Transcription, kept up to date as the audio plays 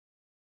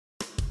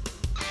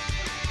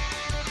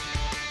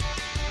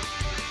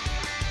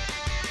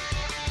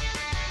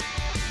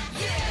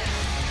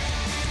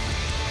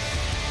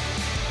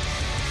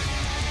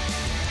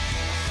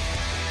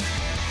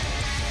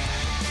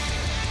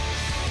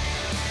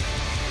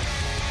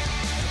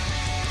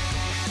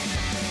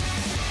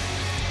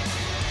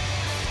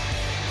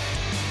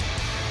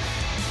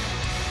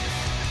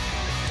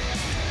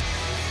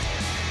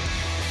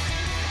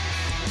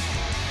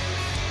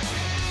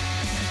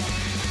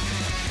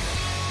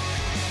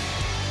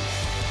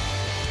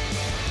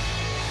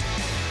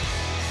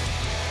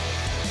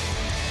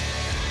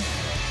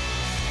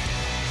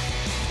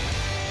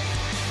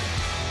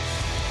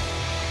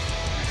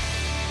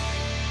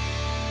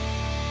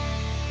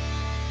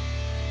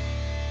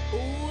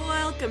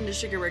Welcome to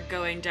Sugar We're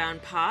Going Down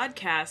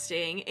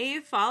Podcasting, a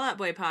Fall Out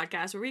Boy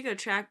podcast where we go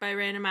track by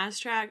random ass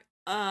track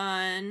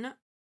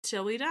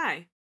until we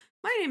die.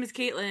 My name is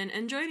Caitlin,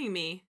 and joining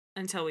me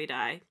until we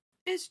die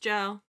is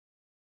Joe.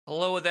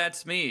 Hello,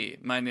 that's me.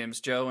 My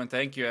name's Joe, and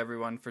thank you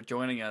everyone for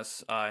joining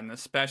us in the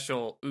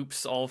special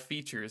Oops All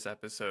Features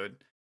episode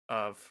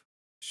of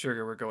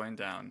Sugar We're Going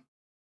Down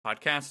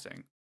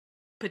Podcasting.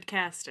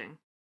 Podcasting.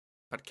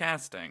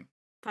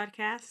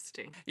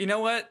 You know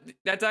what?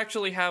 That's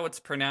actually how it's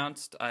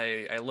pronounced.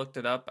 I looked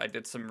it up. I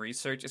did some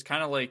research. It's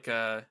kind of like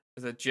the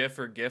GIF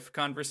or GIF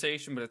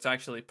conversation, but it's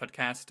actually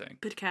podcasting.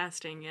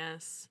 Podcasting,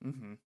 yes.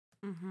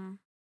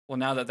 Well,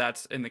 now that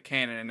that's in the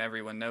canon and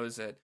everyone knows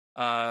it,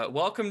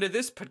 welcome to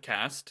this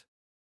podcast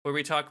where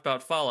we talk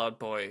about Fall Out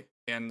Boy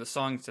and the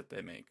songs that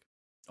they make.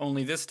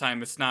 Only this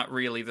time it's not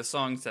really the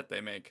songs that they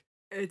make.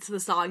 It's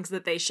the songs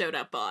that they showed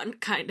up on,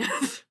 kind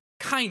of.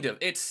 Kind of.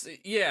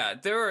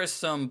 There are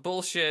some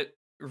bullshit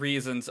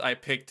reasons I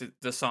picked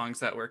the songs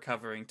that we're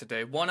covering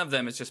today. One of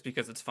them is just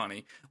because it's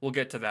funny. We'll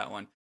get to that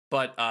one.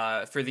 But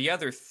for the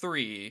other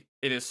three,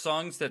 it is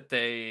songs that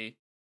they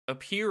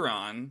appear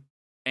on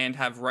and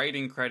have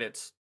writing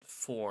credits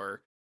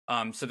for.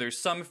 So there's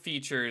some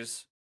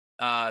features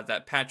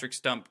that Patrick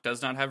Stump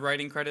does not have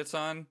writing credits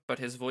on, but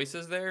his voice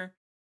is there.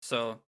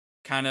 So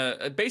kind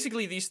of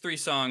basically these three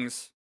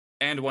songs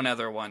and one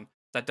other one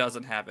that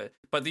doesn't have it.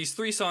 But these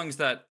three songs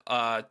that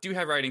do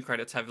have writing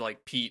credits have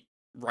like Pete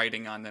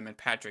writing on them and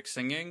Patrick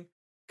singing.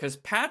 Because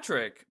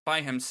Patrick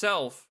by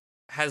himself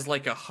has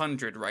like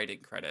 100 writing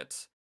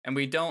credits, and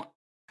we don't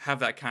have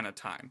that kind of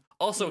time.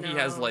 Also, He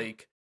has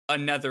like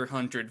another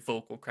 100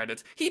 vocal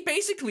credits. He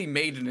basically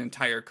made an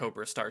entire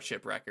Cobra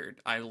Starship record,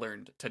 I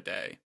learned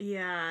today.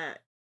 Yeah,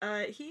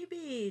 he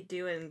be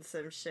doing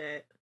some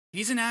shit.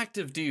 He's an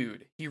active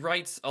dude. He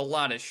writes a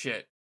lot of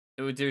shit.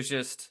 There's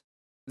just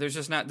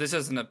not, this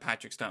isn't a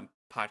Patrick Stump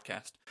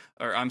podcast,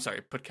 or I'm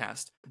sorry,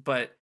 podcast,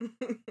 but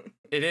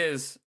it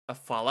is a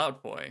Fall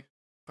Out Boy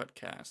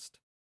podcast.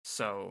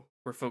 So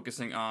we're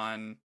focusing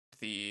on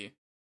the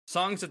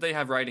songs that they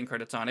have writing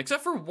credits on,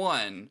 except for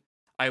one,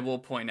 I will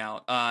point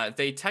out.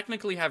 They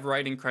technically have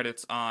writing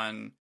credits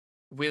on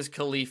Wiz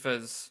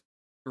Khalifa's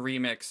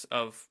remix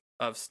of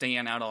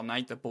Stayin' Out All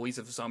Night, the Boys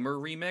of Summer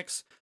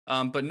remix,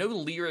 but no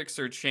lyrics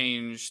are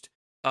changed,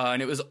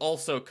 and it was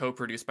also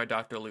co-produced by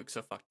Dr. Luke,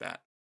 so fuck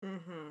that.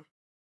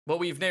 What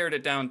we've narrowed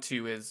it down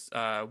to is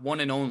One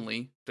and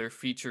Only, their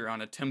feature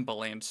on a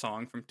Timbaland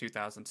song from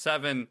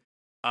 2007,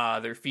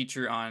 their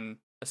feature on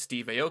a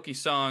Steve Aoki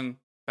song,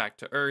 Back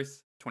to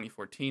Earth,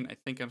 2014, I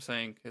think I'm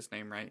saying his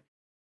name right,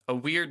 a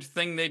weird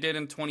thing they did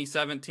in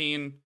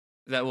 2017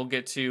 that we'll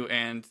get to,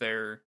 and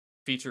their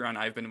feature on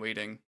I've Been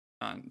Waiting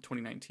on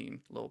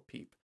 2019, Lil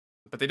Peep.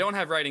 But they don't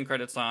have writing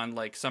credits on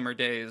like Summer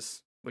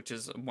Days, which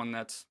is one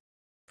that's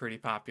pretty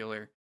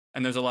popular.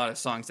 And there's a lot of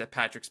songs that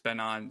Patrick's been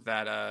on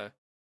that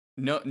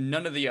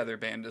none of the other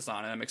band is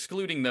on. And I'm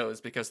excluding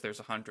those because there's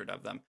 100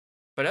 of them.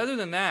 But other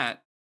than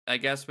that, I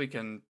guess we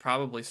can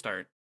probably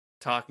start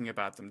talking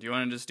about them. Do you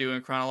want to just do it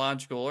in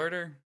chronological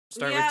order?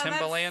 Start with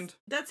Timbaland?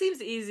 That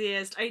seems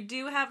easiest. I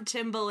do have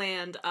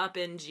Timbaland up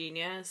in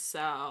Genius,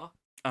 so...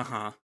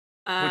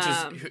 Which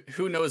is,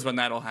 who knows when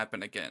that'll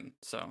happen again,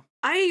 so...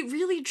 I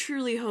really,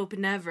 truly hope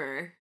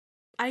never.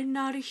 I'm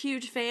not a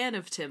huge fan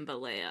of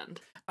Timbaland.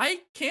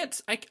 I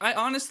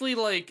honestly,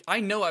 like,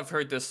 I know I've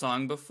heard this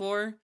song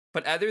before,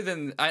 but other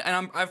than,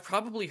 I've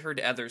probably heard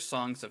other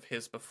songs of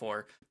his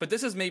before, but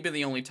this is maybe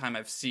the only time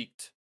I've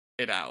seeked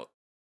it out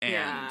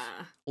and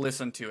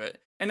listened to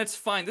it. And it's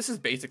fine, this is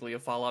basically a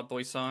Fall Out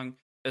Boy song,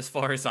 as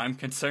far as I'm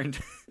concerned.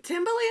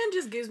 Timbaland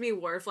just gives me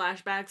war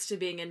flashbacks to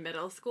being in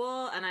middle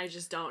school, and I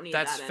just don't need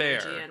that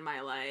energy in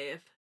my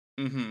life.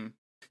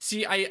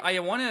 See, I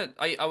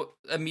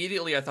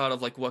immediately I thought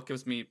of, like, what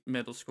gives me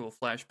middle school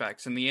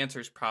flashbacks, and the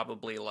answer is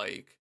probably,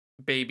 like,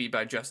 Baby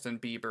by Justin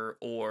Bieber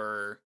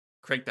or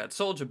Crank That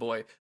Soulja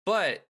Boy,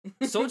 but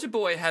Soulja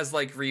Boy has,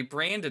 like,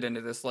 rebranded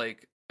into this,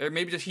 like, or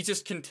maybe he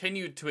just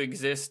continued to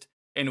exist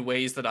in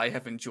ways that I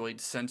have enjoyed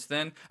since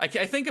then. I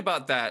think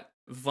about that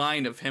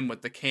Vine of him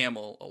with the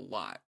camel a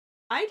lot.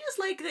 I just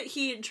like that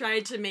he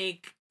tried to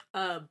make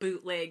a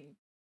bootleg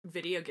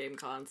video game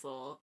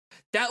console.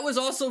 That was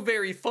also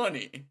very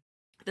funny.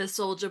 The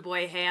Soulja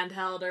Boy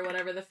handheld or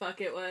whatever the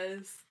fuck it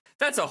was.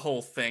 That's a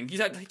whole thing. He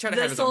tried to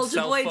have his own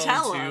cell phone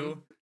tell too.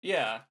 Him.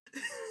 Yeah.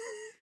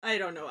 I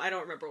don't know. I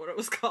don't remember what it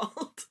was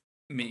called.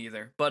 Me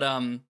either. But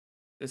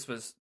this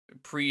was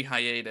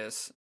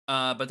pre-hiatus.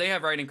 But they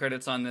have writing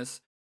credits on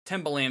this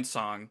Timbaland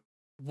song,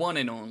 One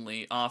and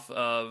Only, off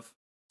of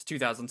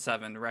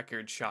 2007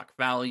 record Shock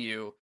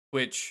Value,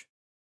 which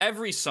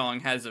every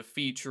song has a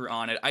feature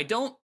on it. I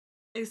don't...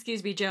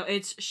 Excuse me, Joe.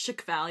 It's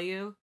Shock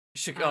Value.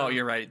 Oh,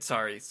 you're right.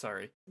 Sorry.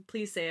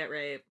 Please say it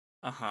right.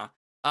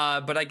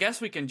 But I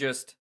guess we can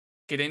just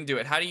get into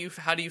it. How do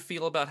you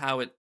feel about how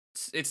it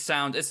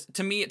sounds?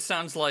 To me, it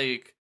sounds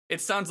like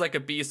a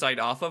B-side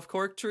off of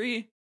Cork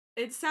Tree.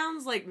 It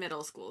sounds like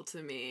middle school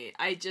to me.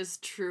 I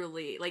just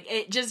truly, like,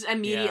 it just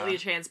immediately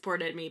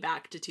transported me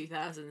back to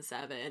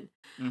 2007.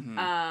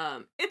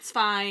 Mm-hmm. It's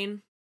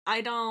fine.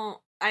 I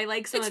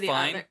like some It's of the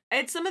fine. other.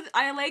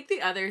 I like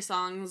the other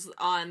songs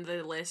on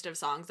the list of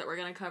songs that we're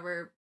gonna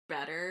cover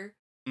better.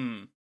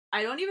 Mm.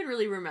 I don't even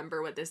really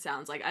remember what this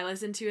sounds like. I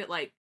listened to it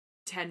like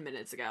 10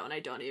 minutes ago, and I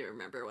don't even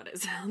remember what it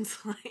sounds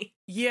like.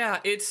 Yeah,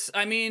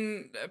 I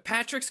mean,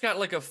 Patrick's got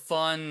like a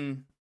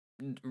fun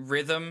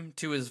rhythm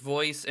to his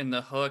voice in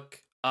the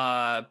hook.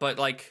 But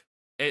like,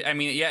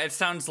 it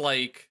sounds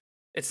like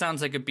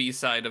a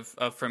B-side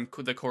of from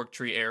the Cork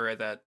Tree era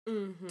that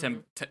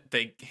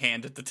they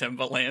handed to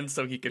Timbaland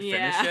so he could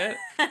finish it.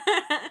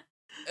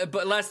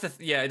 But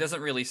it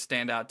doesn't really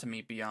stand out to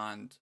me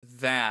beyond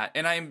that.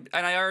 And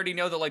I already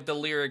know that like the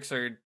lyrics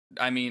are,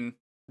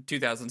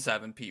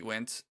 2007 Pete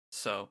Wentz,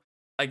 so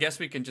I guess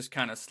we can just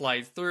kind of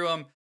slide through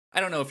them.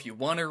 I don't know if you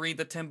want to read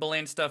the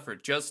Timbaland stuff or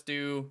just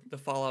do the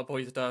Fall Out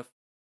Boy stuff.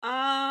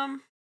 I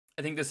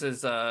think this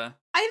is I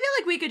feel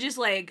like we could just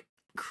like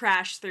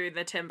crash through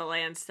the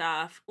Timbaland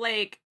stuff.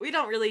 Like, we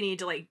don't really need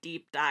to like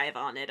deep dive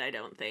on it, I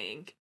don't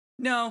think.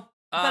 No.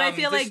 But I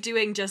feel like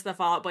doing just the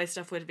Fall Out Boy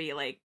stuff would be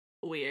like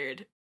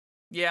weird.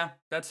 Yeah,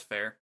 that's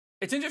fair.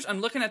 It's interesting.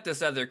 I'm looking at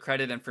this other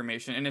credit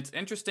information, and it's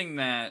interesting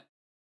that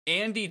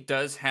Andy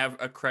does have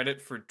a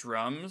credit for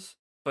drums,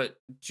 but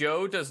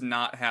Joe does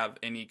not have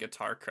any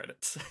guitar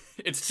credits.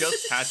 It's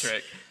just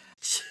Patrick.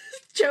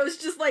 Joe's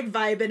just like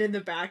vibing in the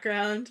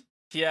background.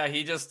 Yeah,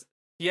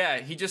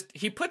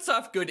 he puts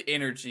off good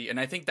energy, and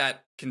I think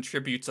that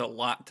contributes a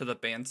lot to the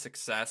band's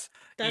success,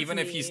 even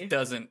if he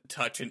doesn't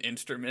touch an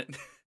instrument.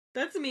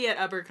 That's me at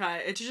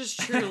Uppercut. It's just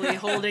truly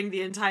holding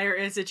the entire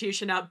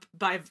institution up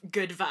by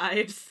good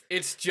vibes.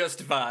 It's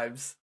just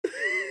vibes.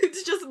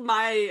 It's just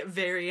my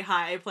very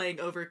high playing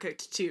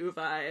Overcooked 2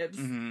 vibes.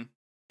 Mm-hmm.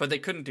 But they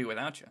couldn't do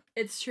without you.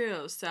 It's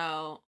true.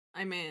 So,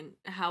 I mean,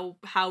 how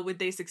would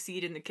they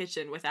succeed in the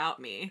kitchen without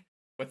me?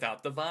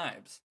 Without the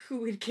vibes. Who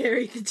would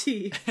carry the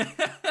tea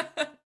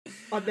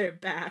on their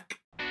back?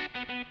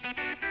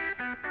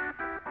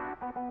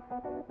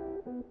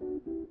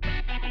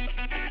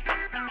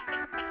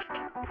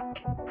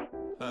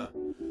 I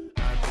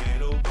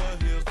get over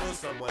heels for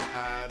someone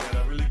high that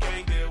I really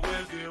can't deal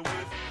with.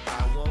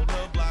 I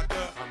wanna block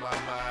her on my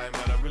mind,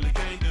 but I really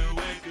can't do it.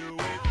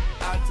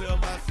 I tell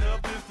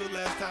myself this the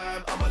last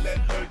time, I'ma let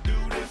her do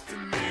this to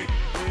me.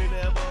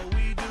 Whenever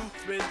we do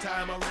spend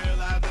time, I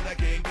realize that I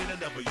can't get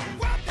enough of you.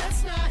 Rap that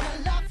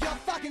smile, love your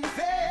fucking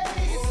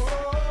face.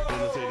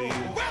 And I say to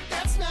you, Rap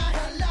that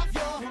smile, love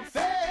your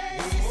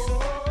face.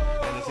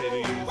 and I say to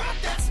you, Rap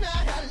that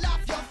smile,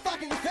 love your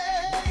fucking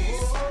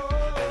face.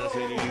 and I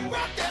say to you.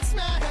 Rap that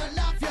smile,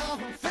 love your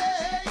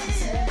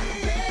face.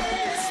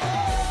 Yes,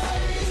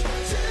 boys,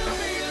 to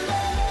be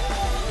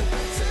loved,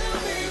 to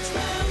be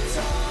dreamt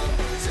of,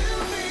 to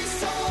be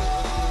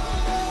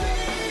sold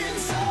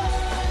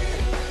inside.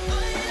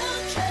 I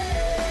don't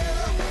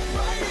care.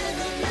 Right in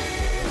the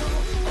middle,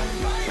 I'm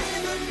right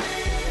in the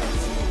middle.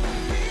 To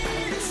be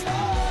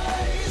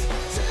despised,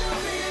 to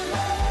be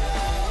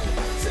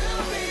loved, to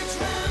be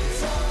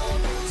dreamt of,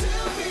 to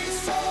be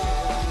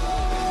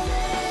sold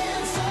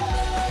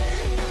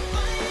inside.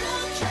 I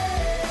don't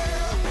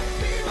care.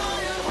 Be my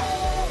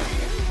unholy,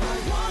 my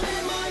one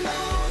and my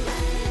lonely.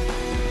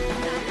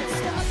 Now it's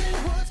stars and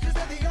woods 'cause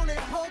they're the only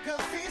poker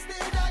face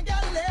that I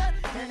got left.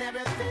 And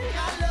everything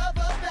I love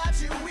about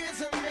you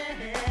is a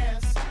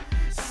mess.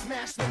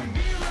 Smash the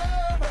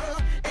mirror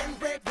and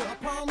break the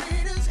palm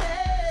reader's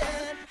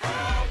head.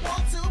 I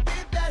want to be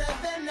better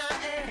than I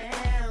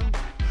am.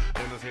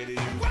 And I say to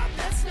you, Rap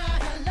that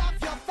smile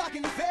off your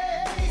fucking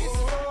face.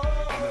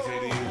 and I say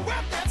to you,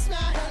 Rap that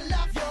smile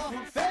off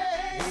your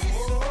face.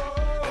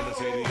 and I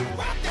say to you,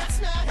 Rap that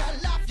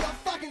smile off your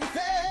fucking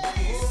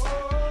face.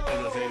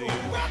 and I say to you.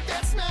 Rap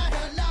that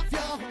smile off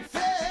your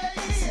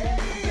face.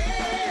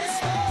 Yes,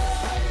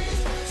 boys,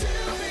 to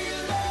be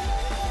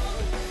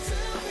loved, to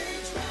be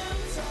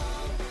dreamt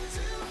of,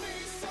 to be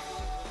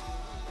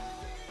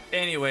sold.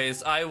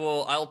 Anyways,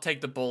 I'll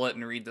take the bullet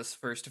and read this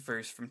first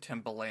verse from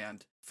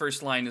Timbaland.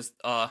 First line is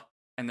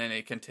and then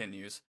it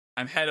continues.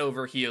 I'm head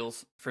over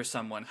heels for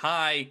someone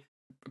high,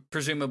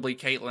 presumably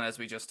Caitlin, as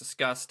we just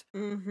discussed.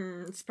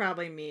 It's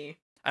probably me.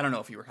 I don't know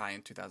if you were high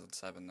in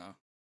 2007 though.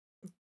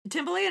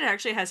 Timbaland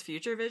actually has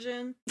future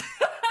vision.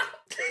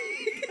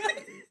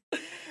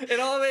 It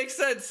all makes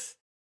sense.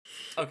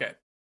 Okay.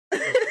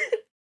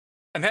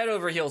 I'm head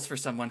over heels for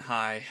someone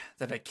high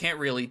that I can't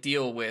really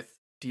deal with.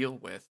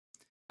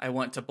 I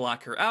want to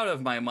block her out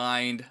of my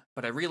mind,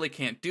 but I really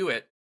can't do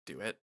it.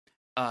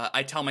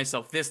 I tell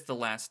myself this the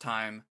last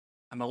time.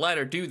 I'm gonna let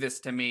her do this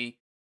to me.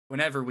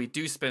 Whenever we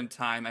do spend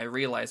time, I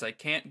realize I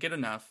can't get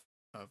enough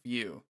of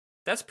you.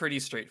 That's pretty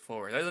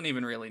straightforward. That doesn't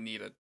even really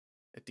need a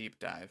deep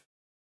dive.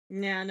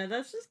 Yeah, no,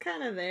 that's just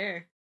kind of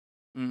there.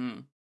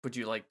 Mm-hmm. Would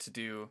you like to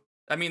do...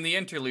 I mean, the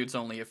interlude's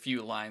only a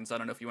few lines. I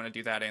don't know if you want to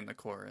do that in the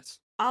chorus.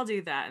 I'll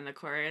do that in the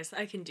chorus.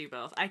 I can do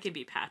both. I can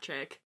be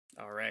Patrick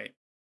All right.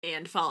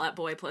 and Fall Out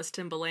Boy plus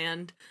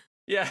Timbaland.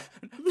 Yeah,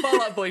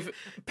 Fall Out Boy.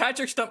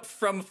 Patrick Stump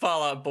from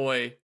Fall Out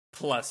Boy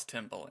plus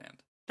Timbaland.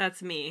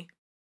 That's me.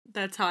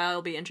 That's how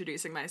I'll be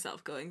introducing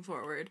myself going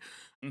forward.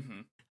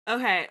 Mm-hmm.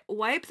 Okay,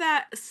 wipe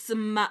that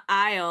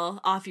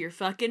smile off your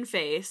fucking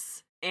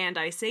face, and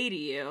I say to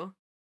you,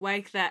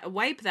 wipe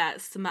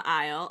that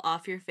smile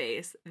off your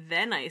face,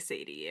 then I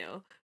say to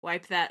you,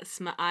 wipe that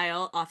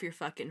smile off your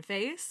fucking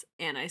face,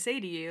 and I say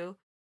to you,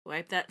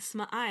 wipe that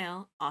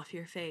smile off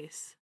your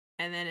face.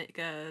 And then it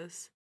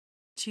goes,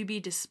 to be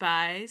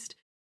despised,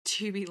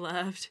 to be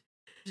loved,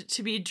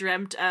 to be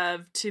dreamt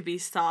of, to be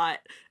sought.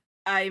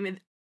 I'm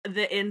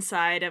the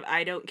inside of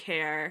I don't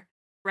care.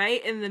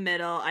 Right in the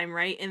middle, I'm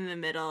right in the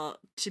middle.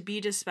 To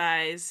be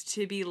despised,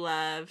 to be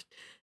loved,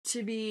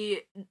 to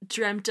be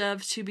dreamt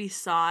of, to be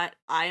sought.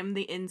 I am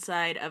the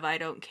inside of I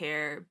don't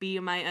care. Be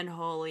my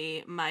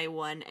unholy, my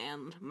one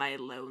and my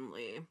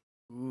lonely.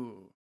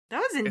 Ooh. That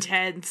was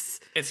intense.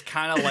 It's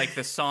kind of like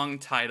the song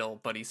title,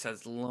 but he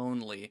says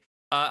lonely.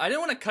 I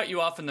didn't want to cut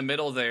you off in the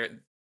middle there.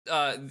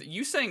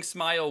 You saying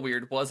smile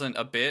weird wasn't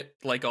a bit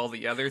like all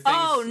the other things.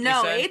 Oh you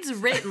no, said. it's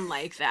written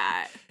like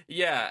that.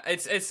 Yeah,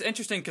 it's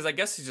interesting because I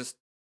guess he just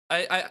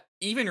I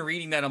even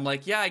reading that I'm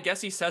like, yeah, I guess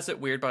he says it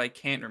weird, but I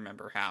can't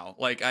remember how.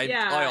 Like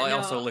I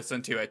also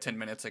listened to it 10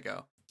 minutes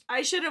ago.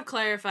 I should have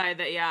clarified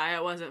that, yeah, I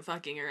wasn't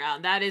fucking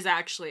around. That is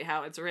actually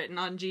how it's written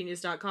on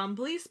Genius.com.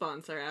 Please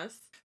sponsor us.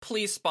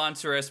 Please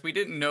sponsor us. We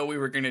didn't know we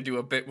were going to do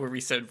a bit where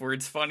we said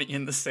words funny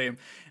in the same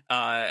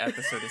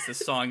episode as this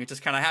song. It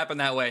just kind of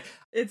happened that way.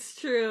 It's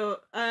true.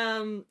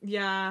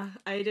 Yeah,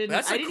 I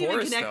didn't even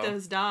chorus, connect though.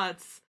 those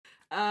dots.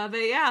 But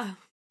yeah,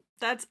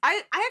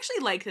 I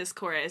actually like this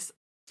chorus.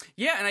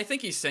 Yeah, and I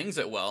think he sings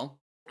it well.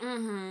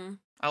 Mm-hmm.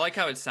 I like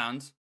how it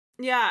sounds.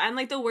 Yeah, and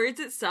like the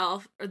words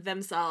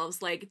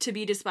themselves, like to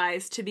be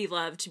despised, to be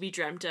loved, to be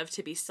dreamt of,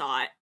 to be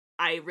sought.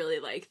 I really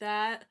like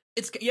that.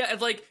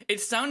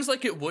 It sounds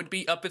like it would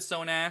be up its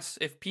own ass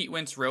if Pete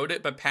Wentz wrote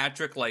it, but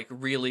Patrick like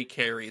really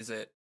carries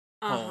it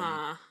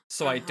home.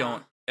 So I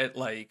don't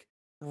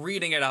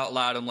reading it out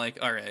loud. I'm like,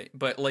 all right,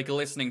 but like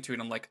listening to it,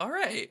 I'm like, all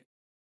right.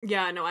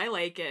 Yeah, no, I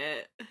like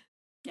it.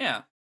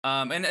 Yeah.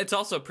 And it's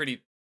also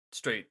pretty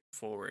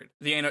straightforward.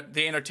 The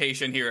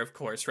annotation here, of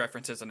course,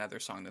 references another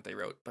song that they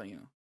wrote, but you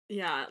know.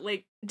 Yeah,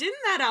 like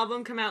didn't that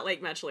album come out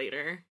like much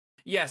later?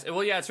 Yes.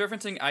 Well, yeah, it's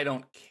referencing I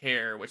Don't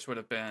Care, which would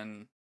have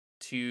been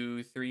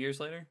 2-3 years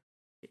later.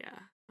 Yeah.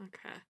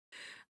 Okay.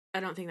 I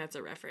don't think that's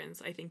a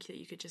reference. I think that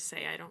you could just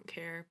say I don't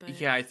care,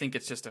 but Yeah, I think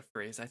it's just a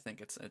phrase. I think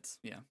it's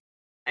yeah.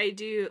 I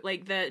do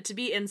like to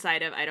be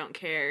inside of I don't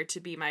care, to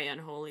be my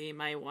unholy,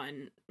 my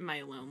one,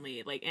 my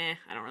lonely. Like,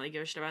 I don't really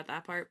give a shit about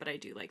that part, but I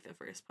do like the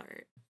first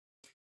part.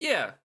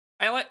 Yeah.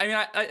 I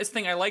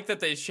like that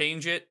they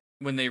change it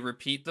when they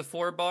repeat the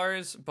 4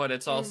 bars, but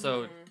it's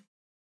also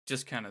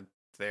just kind of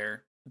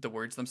there, the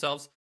words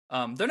themselves.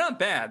 They're not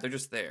bad, they're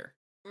just there.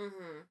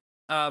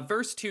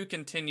 Verse 2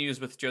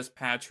 continues with just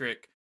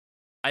Patrick.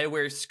 I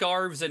wear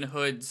scarves and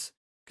hoods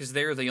because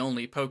they're the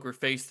only poker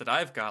face that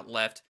I've got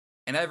left,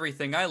 and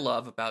everything I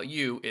love about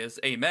you is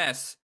a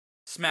mess.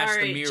 Smash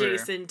the mirror.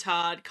 Jason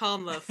Todd,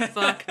 calm the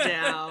fuck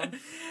down.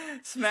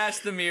 Smash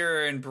the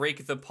mirror and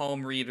break the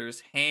palm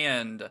reader's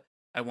hand.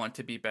 I want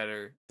to be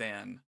better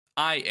than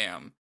I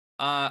am.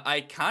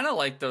 I kind of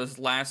like those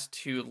last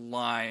 2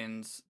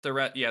 lines. The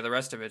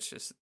rest of it's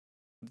just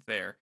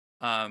there.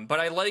 But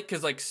I like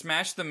because like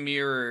smash the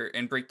mirror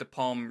and break the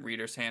palm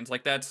reader's hands.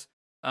 Like that's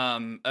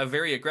a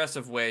very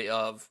aggressive way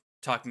of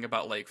talking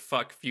about like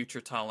fuck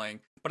future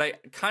telling. But I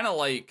kind of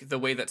like the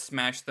way that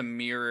smash the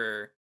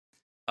mirror.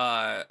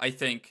 I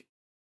think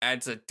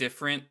adds a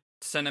different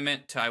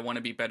sentiment to I want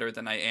to be better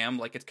than I am.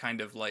 Like it's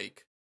kind of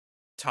like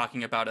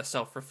talking about a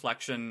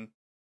self-reflection.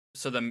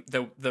 So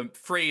the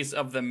phrase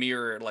of the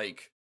mirror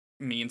like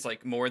means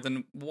like more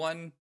than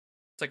one.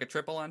 It's like a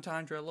triple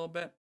entendre a little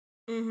bit.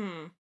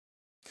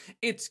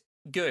 It's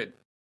good.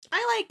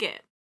 I like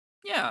it.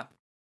 Yeah.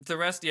 The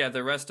rest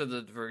of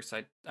the verse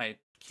I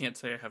can't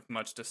say I have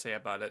much to say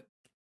about it.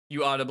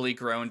 You audibly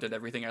groaned at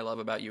everything I love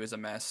about you is a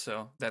mess,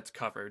 so that's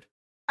covered.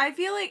 I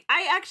feel like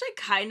I actually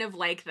kind of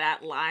like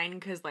that line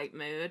because like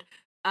mood.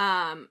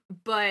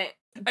 But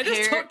I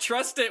just don't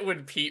trust it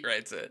when Pete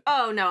writes it.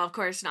 Oh no, of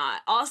course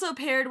not. Also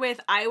paired with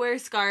I wear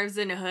scarves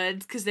and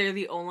hoods because they're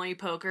the only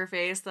poker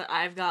face that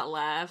I've got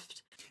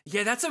left.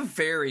 Yeah, that's a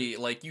very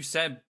like you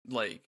said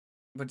like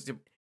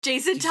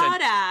Jason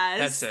Todd ass.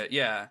 That's it,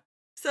 yeah.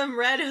 Some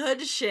Red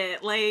Hood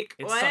shit. Like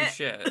it's what? some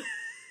shit.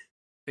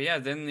 But yeah,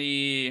 then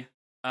the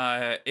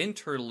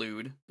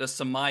interlude, the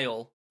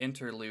Smile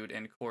interlude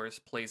and chorus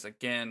plays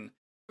again.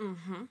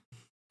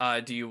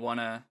 Do you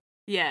wanna?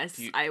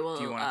 Yes, I will.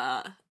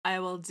 I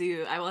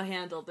will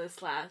handle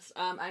this last.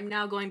 I'm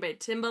now going by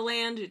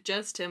Timbaland,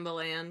 just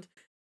Timbaland.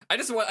 I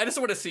just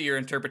want to see your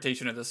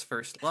interpretation of this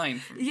first line.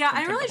 From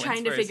I'm really Timbaland's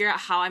trying to phrase. figure out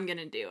how I'm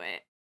gonna do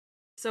it.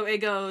 So it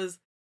goes,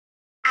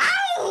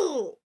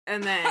 ow,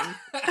 and then.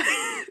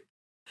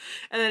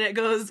 And then it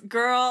goes,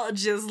 girl,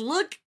 just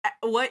look at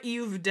what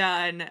you've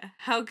done.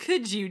 How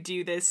could you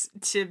do this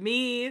to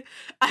me?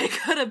 I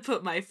gotta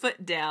put my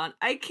foot down.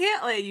 I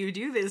can't let you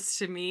do this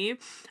to me.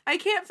 I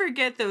can't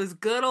forget those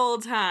good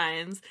old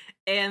times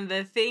and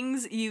the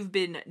things you've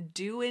been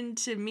doing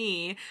to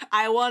me.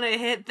 I want to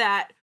hit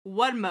that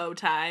one more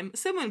time.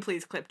 Someone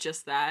please clip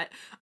just that.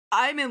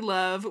 I'm in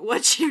love.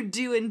 What you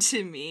doing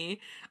to me?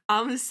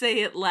 I'ma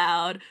say it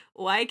loud.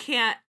 Why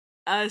can't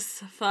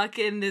us fuck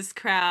in this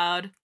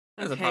crowd?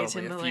 There's Okay,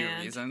 probably a few Timbaland.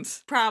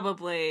 reasons.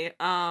 Probably.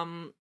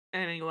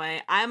 Anyway,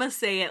 I'ma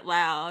say it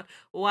loud.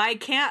 Why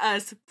can't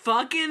us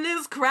fuck in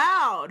this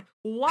crowd?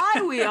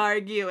 Why we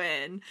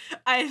arguing?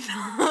 I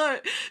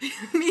thought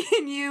me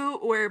and you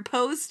were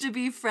supposed to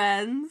be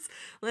friends.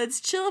 Let's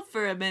chill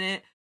for a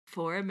minute.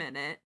 For a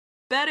minute.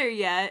 Better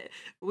yet,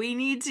 we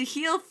need to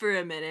heal for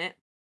a minute.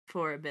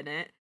 For a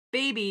minute.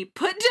 Baby,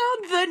 put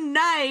down the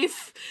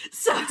knife.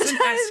 Sometimes It's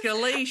an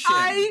escalation.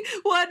 I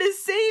want to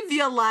save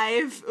your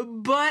life,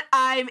 but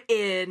I'm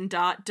in ...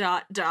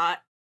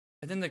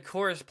 And then the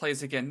chorus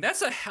plays again.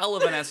 That's a hell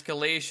of an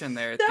escalation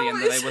there at That the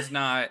end was-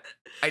 that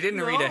I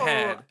didn't read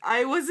ahead.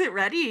 I wasn't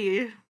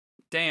ready.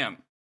 Damn.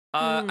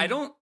 Hmm.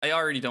 I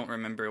already don't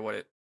remember what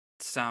it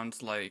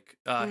sounds like.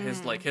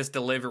 His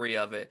delivery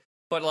of it.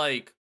 But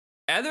like,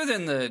 other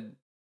than the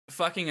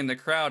fucking in the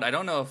crowd, I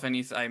don't know if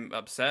I'm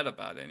upset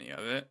about any of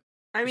it.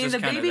 I mean, just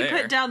the kinda baby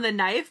there. put down the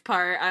knife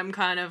part, I'm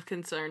kind of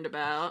concerned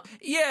about.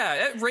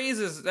 Yeah,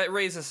 that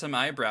raises some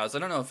eyebrows. I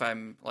don't know if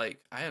I'm like,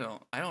 I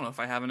don't know if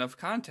I have enough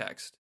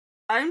context.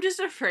 I'm just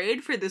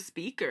afraid for the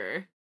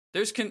speaker.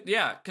 There's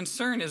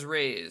concern is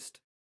raised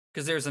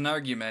because there's an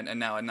argument and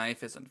now a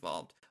knife is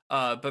involved.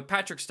 But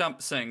Patrick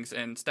Stump sings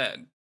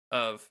instead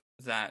of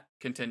that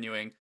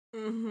continuing.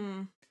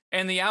 Mm-hmm.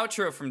 And the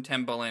outro from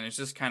Timbaland is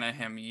just kind of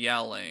him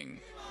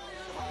yelling.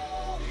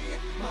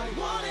 My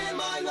one and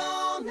my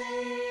lonely.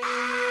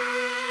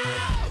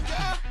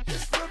 Yeah,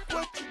 just look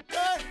what you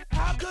done.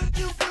 How could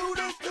you do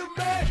this to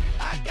me?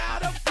 I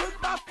gotta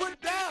put my foot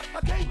down.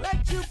 I can't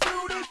let you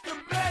do this to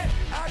me.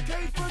 I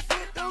can't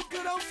forget those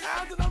good old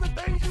times and all the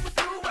things you were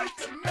doing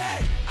to me.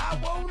 I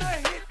wanna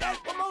hit that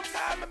one more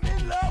time. I'm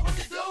in love with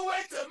you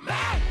doing to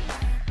me.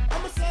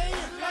 I'ma say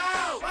it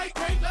loud. Right,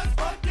 great, let's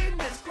fuck in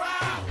this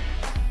crowd.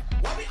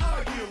 Why we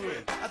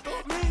arguing? I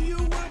thought me and you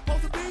were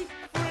supposed to be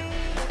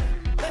friends.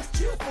 Let's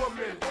chill for a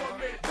minute.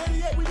 Better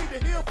yet, we need to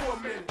heal for a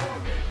minute.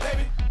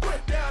 Baby,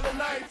 put down the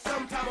knife.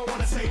 Sometime I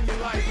wanna save your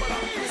life, but I'm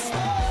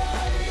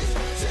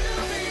To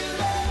be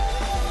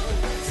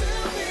loved, to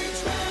be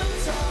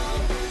dreamt of,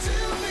 to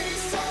be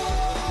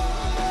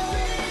sold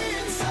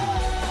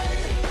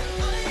inside.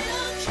 I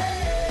don't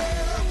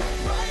care.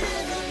 Right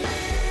in the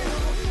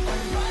middle,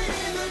 I'm right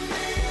in the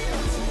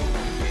middle. To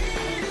be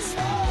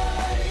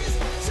despised,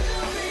 to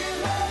be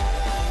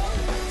loved,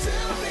 to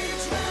be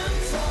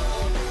dreamt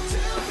of,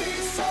 to be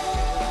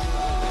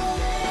sold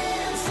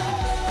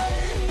inside.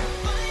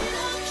 I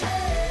don't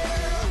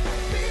care.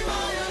 Be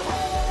my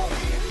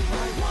unholy,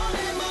 my one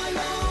and my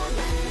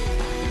lonely.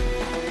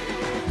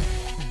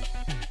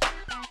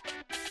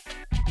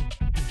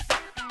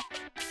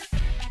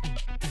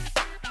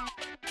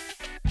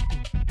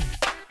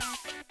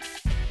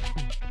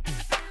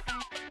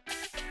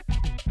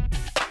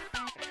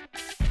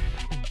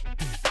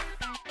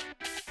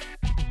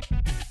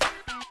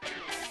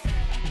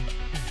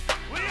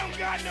 We don't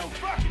got no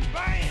fucking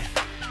band.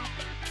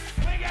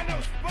 We ain't got no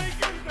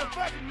speakers, no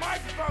fucking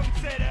microphone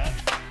set up.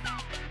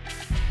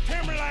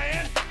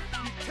 Timberland,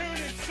 you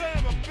tuning son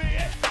of a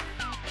bitch.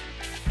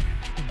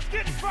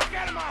 Get the fuck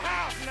out of my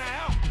house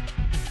now.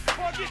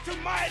 Before I get too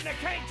mad and I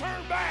can't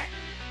turn back.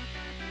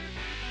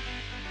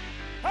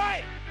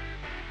 Hey!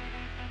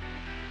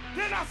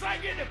 Didn't I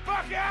say get the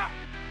fuck out?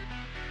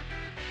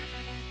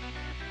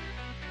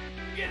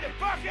 Get the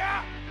fuck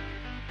out!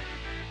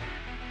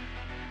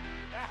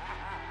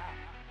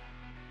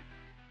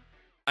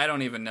 I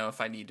don't even know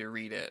if I need to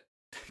read it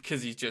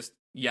because he's just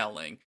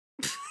yelling.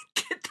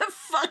 Get the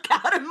fuck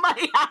out of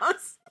my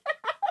house.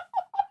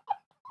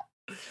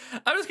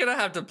 I'm just gonna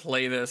have to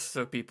play this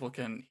so people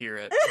can hear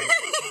it.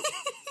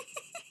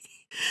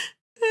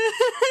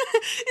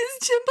 Is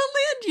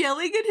Timbaland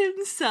yelling at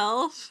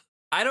himself?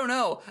 I don't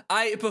know.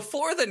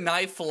 Before the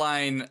knife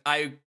line,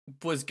 I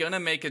was gonna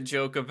make a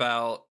joke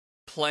about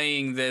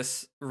playing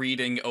this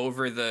reading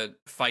over the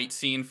fight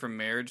scene from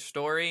Marriage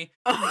Story.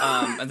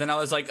 And then I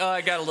was like, oh,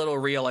 I got a little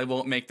real. I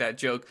won't make that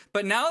joke.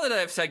 But now that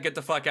I've said get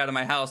the fuck out of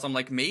my house, I'm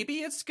like, maybe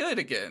it's good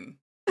again.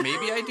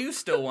 Maybe I do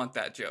still want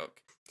that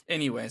joke.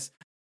 Anyways,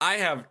 I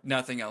have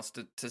nothing else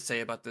to say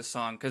about this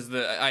song because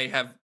I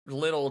have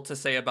little to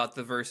say about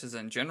the verses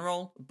in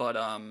general. But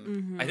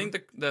I think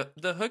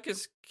the hook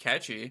is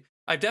catchy.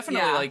 I've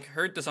definitely Yeah. like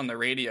heard this on the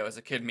radio as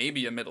a kid,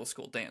 maybe a middle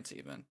school dance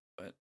even.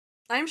 But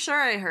I'm sure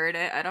I heard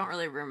it. I don't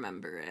really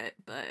remember it,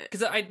 but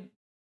because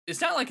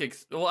it's not like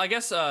well, I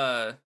guess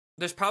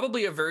there's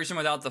probably a version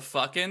without the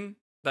fucking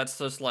that's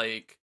just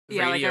like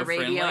yeah, like a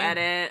radio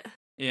friendly. edit.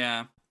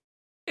 Yeah,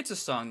 it's a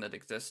song that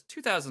exists.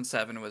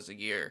 2007 was a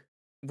year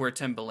where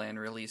Timbaland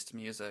released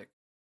music.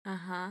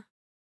 Uh-huh.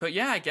 But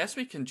yeah, I guess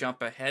we can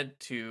jump ahead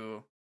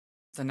to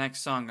the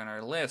next song on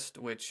our list,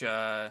 which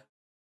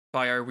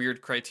by our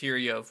weird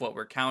criteria of what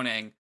we're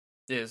counting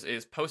is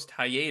post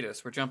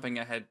hiatus. We're jumping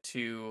ahead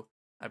to,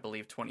 I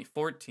believe,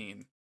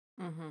 2014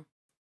 Mm-hmm.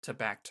 to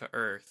Back to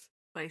Earth,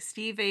 By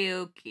Steve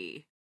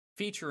Aoki.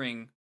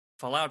 featuring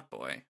Fall Out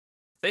Boy.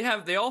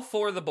 They all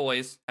four of the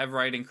boys have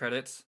writing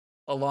credits,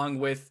 along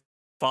with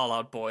Fall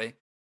Out Boy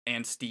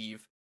and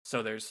Steve.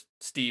 So there's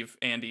Steve,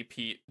 Andy,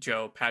 Pete,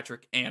 Joe,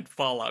 Patrick, and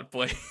Fall Out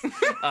Boy.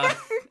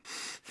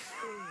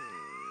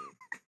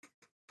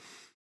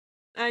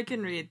 I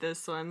can read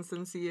this one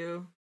since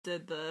you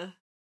did the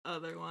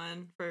other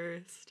one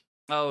first.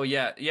 Oh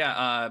yeah.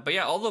 But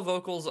yeah, all the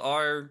vocals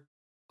are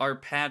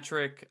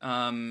Patrick.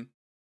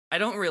 I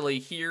don't really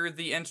hear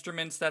the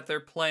instruments that they're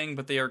playing,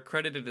 but they are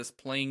credited as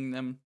playing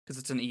them because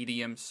it's an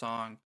EDM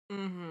song.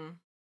 Mm-hmm.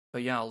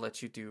 But yeah, I'll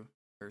let you do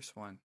verse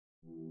 1.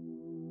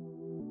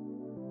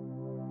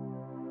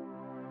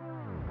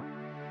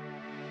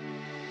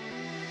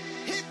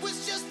 It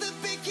was just the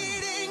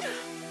beginning.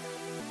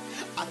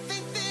 I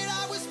think that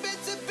I was meant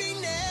to be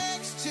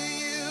next to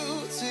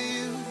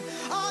you,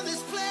 on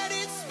this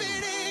planet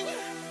spinning.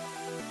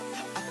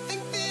 I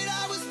think that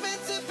I was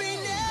meant to be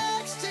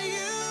next to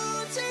you.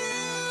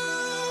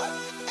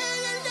 And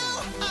you know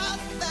I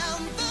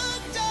found the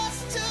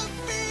dust to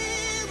be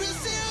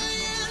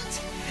resilient,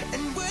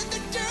 and we're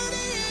the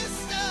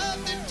dirtiest of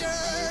the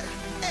dirt.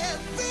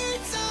 Every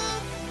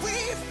time we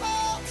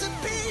fall to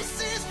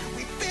pieces,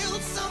 we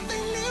build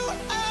something new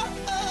out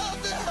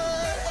of the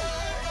hurt.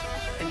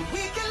 And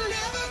we can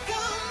never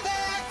come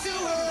back to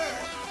earth.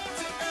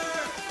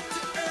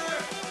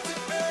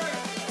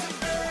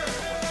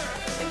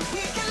 And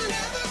we can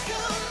never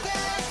come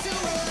back to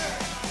earth.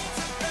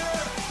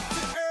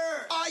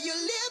 Are you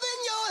living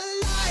your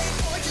life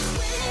or just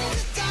waiting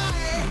to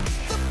die?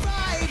 The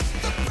brightest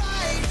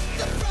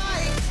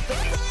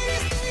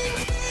thing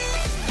is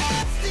the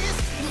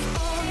fastest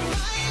all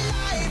my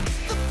life.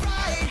 The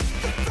brightest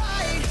thing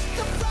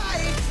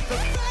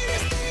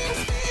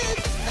is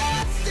the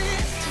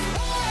fastest.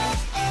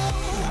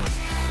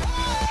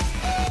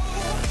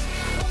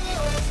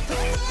 The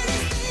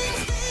brightest thing is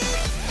the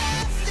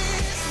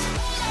fastest. The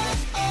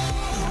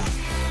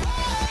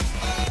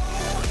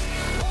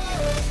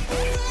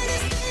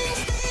brightest thing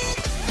is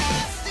the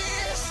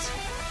fastest.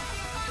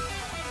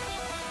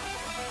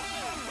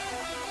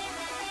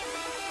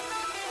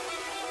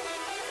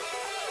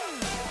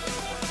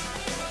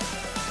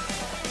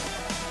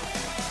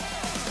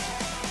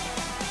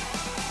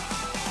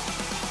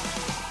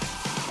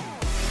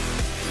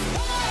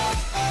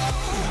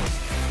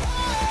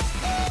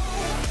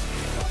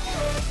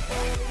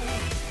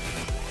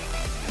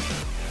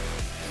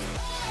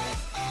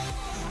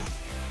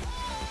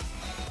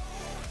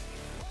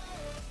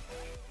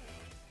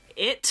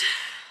 It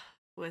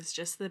was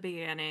just the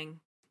beginning.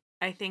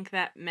 I think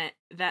that meant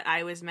that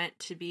I was meant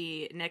to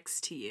be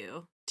next to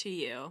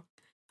you.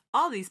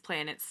 All these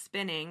planets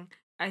spinning.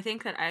 I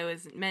think that I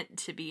was meant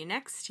to be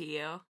next to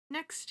you.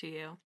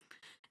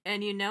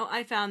 And you know,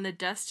 I found the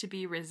dust to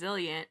be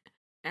resilient,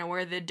 and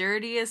we're the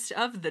dirtiest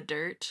of the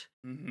dirt.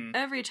 Mm-hmm.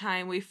 Every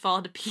time we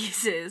fall to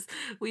pieces,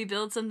 we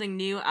build something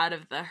new out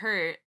of the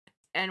hurt,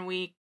 and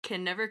we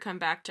can never come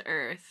back to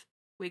Earth.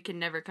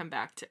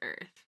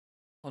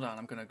 Hold on,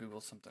 I'm gonna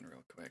Google something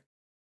real quick.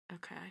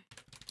 Okay.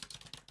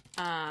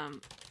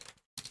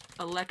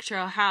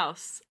 Electro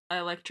house,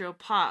 electro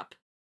pop,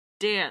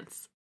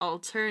 dance,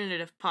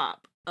 alternative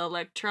pop,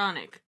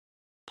 electronic,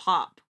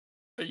 pop.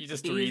 Are you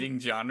just These- reading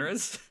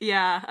genres?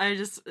 Yeah, I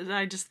just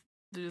I'm just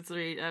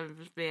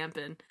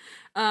vamping.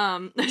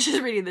 I'm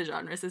just reading the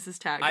genres this is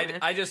tagged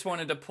with. I just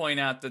wanted to point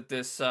out that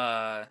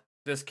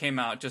this came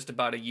out just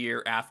about a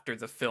year after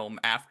the film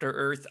After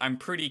Earth. I'm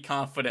pretty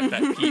confident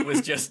that Pete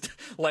was just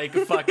like,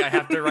 fuck, I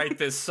have to write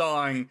this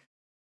song.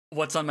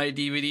 What's on my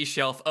DVD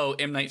shelf? Oh,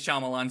 M. Night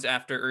Shyamalan's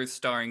After Earth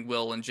starring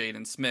Will and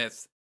Jaden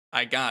Smith.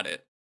 I got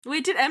it.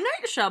 Wait, did M.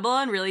 Night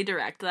Shyamalan really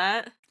direct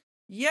that?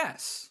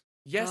 Yes,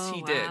 Oh,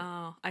 he did.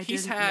 Wow. I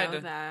He's didn't had- know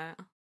that.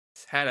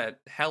 He's had a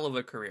hell of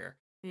a career.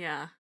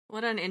 Yeah.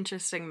 What an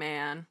interesting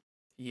man.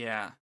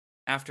 Yeah.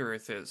 After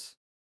Earth is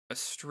a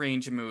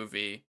strange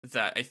movie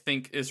that I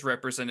think is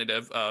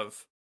representative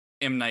of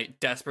M. Night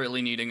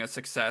desperately needing a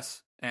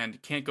success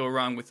and can't go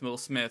wrong with Will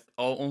Smith.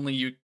 Only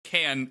you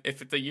can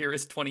if the year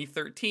is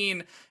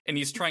 2013 and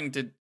he's trying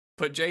to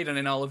put Jaden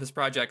in all of his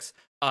projects.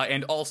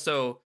 And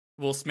also,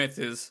 Will Smith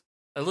is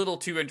a little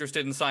too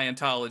interested in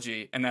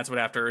Scientology, and that's what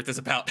After Earth is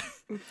about.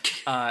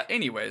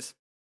 Anyways,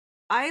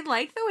 I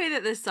like the way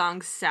that this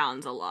song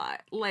sounds a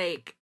lot.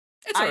 Like,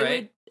 it's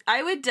alright.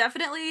 I would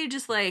definitely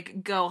just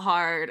like go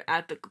hard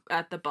at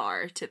the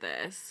bar to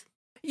this.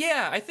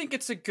 Yeah, I think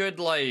it's a good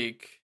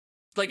like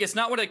it's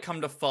not what I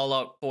come to Fall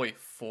Out Boy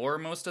for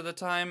most of the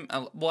time.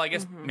 Well, I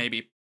guess Mhm.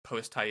 maybe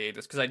post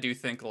hiatus because I do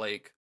think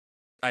like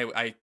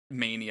I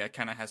Mania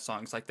kind of has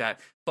songs like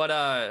that.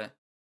 But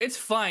it's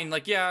fine.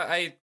 Like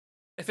yeah,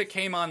 if it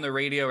came on the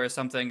radio or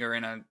something or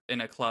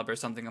in a club or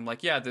something, I'm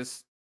like, yeah,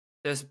 this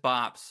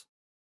bops.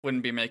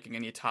 Wouldn't be making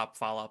any top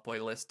Fall Out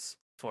Boy lists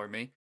for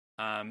me.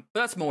 But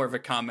that's more of a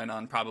comment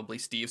on probably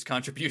Steve's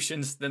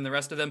contributions than the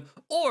rest of them,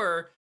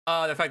 or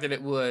the fact that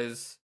it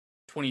was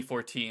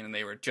 2014 and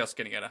they were just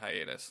getting out of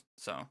hiatus.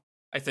 So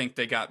I think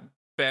they got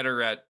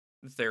better at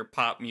their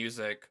pop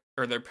music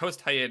or their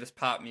post-hiatus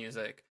pop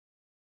music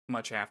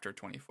much after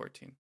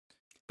 2014.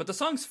 But the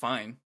song's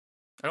fine.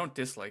 I don't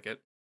dislike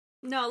it.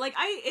 No, like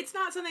it's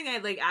not something I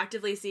like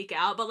actively seek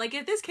out, but like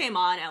if this came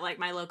on at like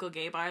my local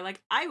gay bar,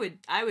 like I would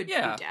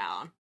Yeah. be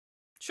down.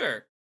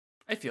 Sure.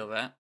 I feel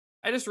that.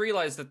 I just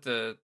realized that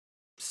the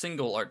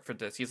single art for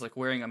this, he's like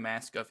wearing a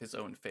mask of his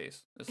own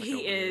face. It's like a He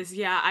weird- is,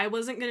 yeah. I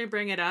wasn't gonna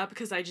bring it up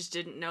because I just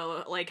didn't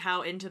know like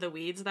how into the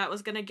weeds that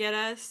was gonna get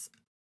us,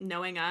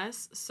 knowing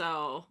us.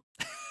 So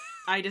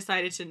I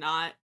decided to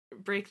not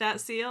break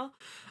that seal.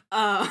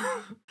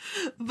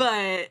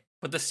 But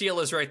But the seal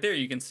is right there.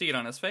 You can see it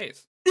on his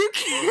face. you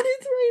can,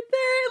 it's right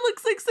there. It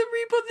looks like some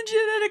Repo the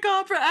Genetic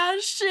Opera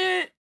ass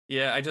shit.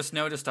 Yeah, I just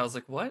noticed. I was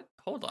like, what?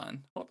 Hold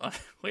on.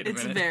 Wait a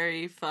It's minute.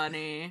 very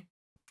funny.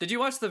 Did you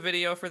watch the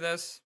video for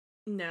this?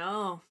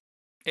 No.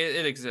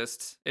 It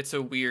exists. It's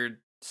a weird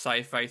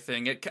sci-fi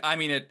thing. It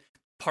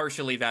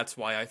partially that's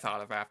why I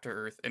thought of After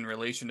Earth in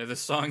relation to this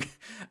song,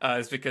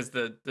 is because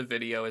the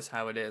video is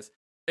how it is.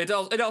 It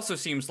also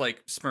seems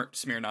like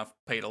Smirnoff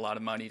paid a lot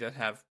of money to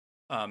have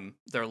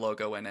their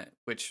logo in it,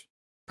 which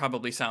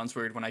probably sounds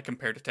weird when I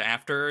compared it to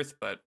After Earth,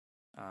 but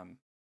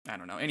I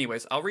don't know.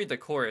 Anyways, I'll read the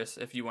chorus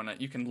if you want to.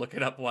 You can look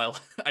it up while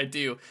I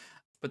do.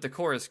 But the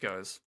chorus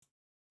goes,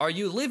 "Are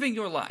you living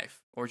your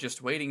life or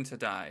just waiting to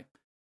die?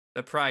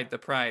 The pride, the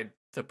pride,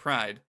 the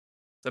pride.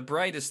 The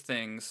brightest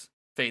things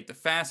fade the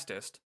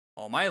fastest.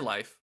 All my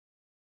life.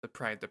 The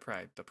pride, the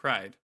pride, the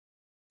pride.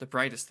 The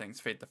brightest things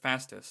fade the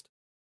fastest.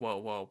 Whoa,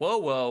 whoa, whoa,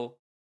 whoa.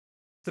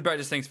 The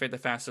brightest things fade the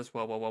fastest.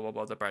 Whoa, whoa, whoa, whoa,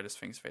 whoa. The brightest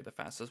things fade the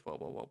fastest. Whoa,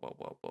 whoa, whoa, whoa,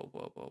 whoa, whoa,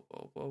 whoa, whoa,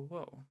 whoa, whoa,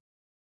 whoa.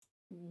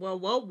 Whoa,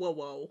 whoa, whoa,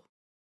 whoa.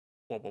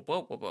 Whoa, whoa,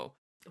 whoa, whoa, whoa.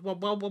 Whoa,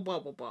 whoa, whoa, whoa,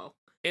 whoa, whoa.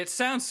 It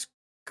sounds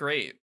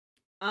great.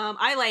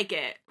 I like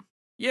it.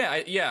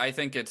 Yeah, I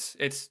think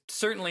it's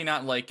certainly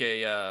not like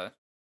a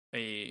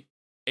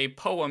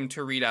poem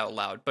to read out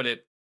loud,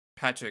 but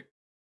Patrick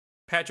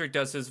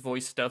does his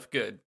voice stuff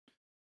good.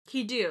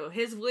 He do.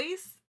 His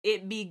voice,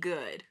 it be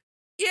good.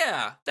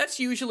 Yeah, that's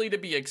usually to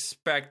be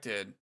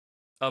expected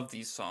of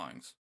these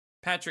songs.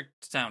 Patrick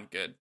sound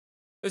good.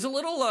 There's a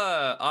little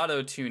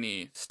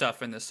auto-tuney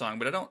stuff in this song,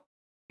 but I don't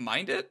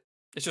mind it.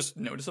 It's just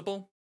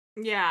noticeable.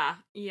 Yeah,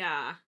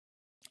 yeah.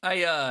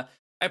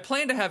 I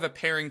plan to have a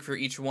pairing for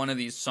each one of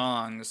these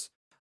songs.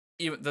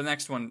 Even the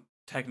next one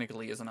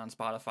technically isn't on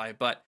Spotify,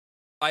 but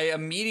I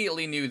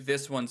immediately knew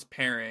this one's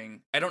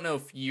pairing. I don't know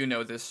if you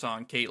know this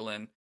song,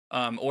 Caitlin,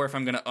 or if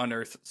I'm gonna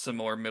unearth some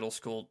more middle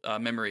school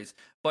memories.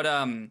 But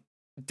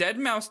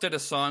Deadmau5 did a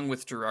song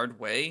with Gerard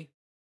Way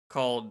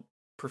called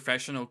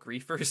 "Professional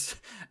Griefers,"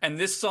 and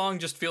this song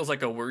just feels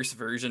like a worse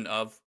version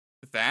of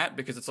that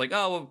because it's like,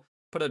 oh, we'll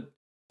put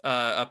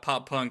a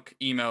pop punk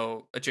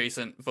emo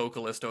adjacent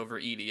vocalist over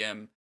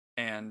EDM,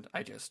 and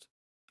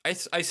I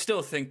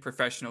still think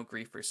Professional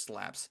Griefers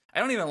slaps. I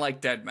don't even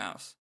like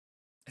Deadmau5.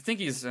 I think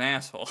he's an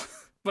asshole,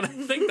 but I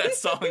think that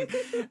song,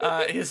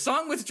 his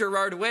song with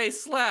Gerard Way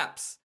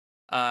slaps.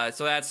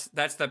 So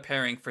that's the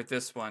pairing for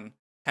this one.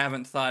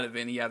 Haven't thought of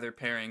any other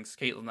pairings,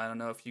 Caitlin. I don't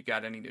know if you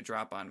got any to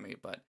drop on me,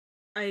 but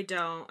I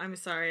don't. I'm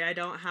sorry. I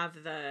don't have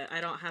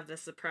the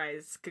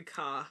surprise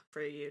caca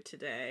for you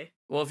today.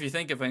 well, if you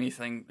think of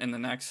anything in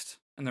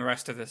the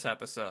rest of this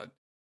episode,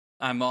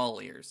 I'm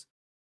all ears.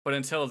 But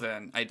until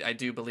then, I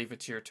do believe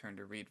it's your turn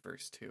to read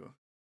verse 2.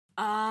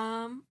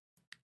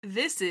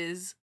 This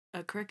is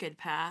a crooked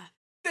path.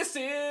 This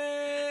is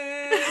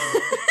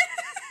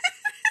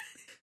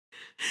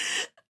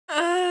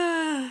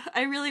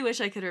I really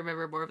wish I could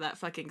remember more of that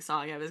fucking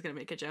song I was gonna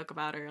make a joke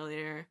about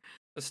earlier.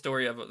 the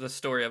story of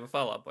a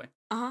Fall Out Boy.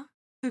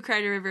 Who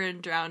cried a river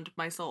and drowned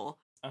my soul.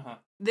 Uh-huh.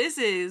 This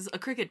is a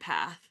crooked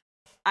path.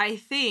 I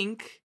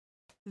think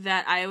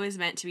that I was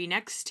meant to be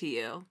next to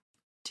you.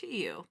 To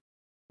you.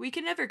 We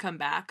can never come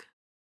back.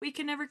 We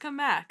can never come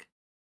back.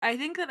 I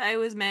think that I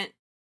was meant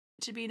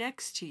to be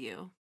next to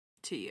you.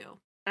 To you.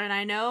 And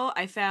I know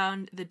I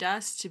found the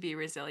dust to be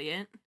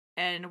resilient,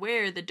 and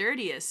we're the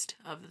dirtiest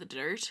of the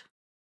dirt.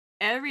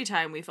 Every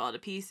time we fall to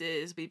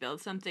pieces, we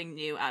build something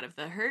new out of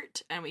the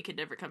hurt, and we can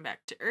never come back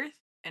to Earth,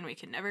 and we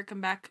can never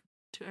come back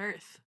to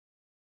Earth.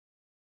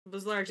 It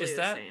was largely Is the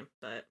that- same,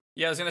 but...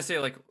 Yeah, I was gonna say,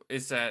 like,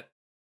 is that?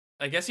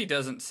 I guess he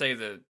doesn't say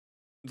the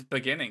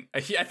beginning. I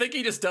think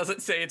he just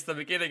doesn't say it's the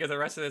beginning, and the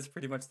rest of it's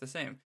pretty much the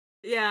same.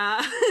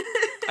 Yeah.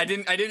 I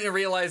didn't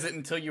realize it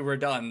until you were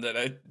done that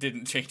I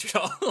didn't change at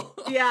all.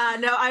 Yeah,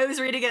 no, I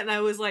was reading it and I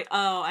was like,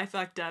 oh, I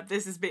fucked up.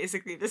 This is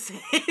basically the same.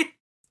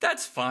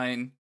 That's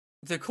fine.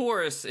 The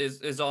chorus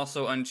is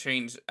also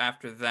unchanged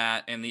after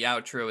that, and the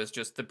outro is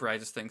just the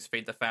brightest things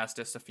fade the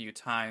fastest a few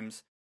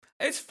times.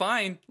 It's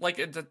fine. Like,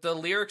 the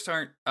lyrics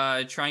aren't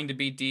trying to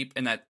be deep,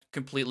 and that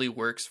completely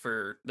works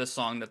for the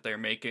song that they're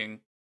making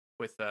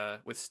with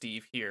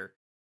Steve here.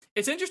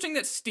 It's interesting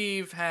that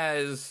Steve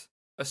has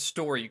a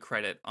story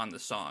credit on the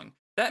song.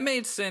 That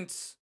made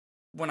sense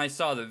when I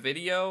saw the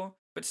video,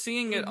 but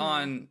seeing it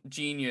on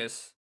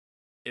Genius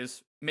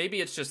is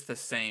maybe it's just the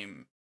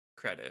same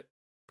credit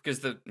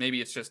because maybe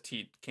it's just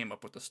he came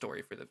up with the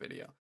story for the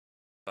video.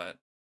 But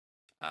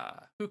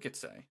who could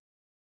say?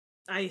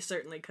 I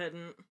certainly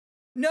couldn't.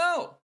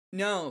 No,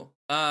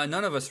 none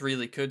of us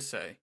really could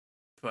say.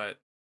 But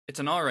it's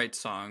an alright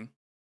song.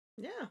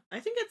 Yeah, I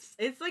think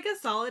it's like a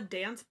solid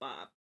dance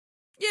bop.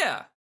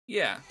 Yeah.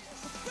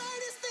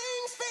 Brightest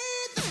things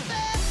fade the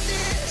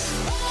fastest.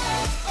 Oh,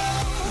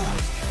 oh,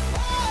 oh,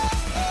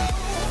 oh.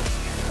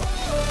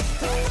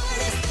 The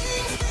brightest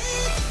things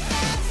fade the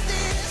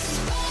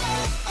fastest.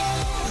 Oh, oh,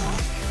 oh,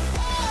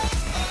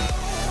 oh.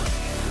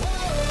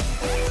 The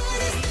brightest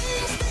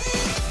things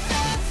fade the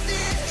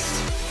fastest.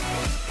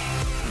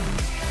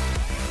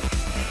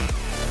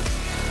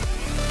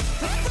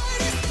 The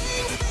brightest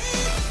things fade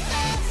the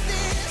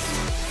fastest.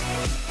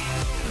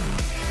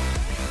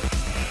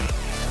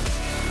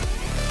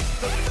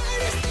 The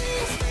brightest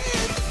things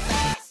fade the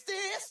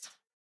fastest.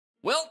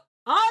 Well,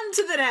 On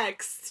to the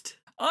next.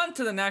 on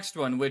to the next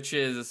one, which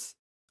is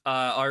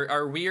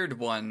our weird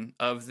one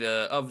of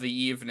the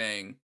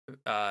evening.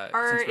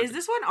 Is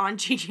this one on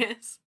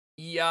Genius?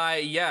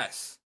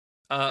 Yes.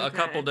 A Okay.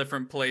 couple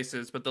different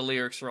places, but the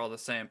lyrics are all the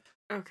same.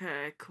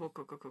 Okay, cool.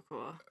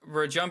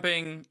 We're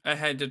jumping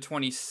ahead to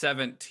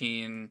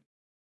 2017,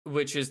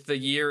 which is the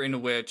year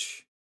in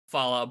which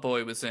Fall Out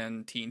Boy was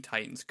in Teen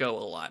Titans Go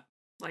a lot.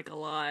 Like a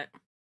lot.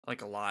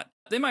 Like a lot.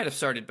 They might have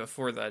started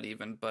before that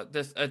even, but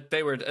this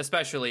they were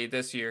especially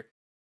this year.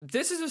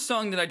 This is a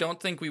song that I don't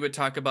think we would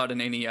talk about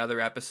in any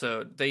other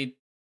episode. They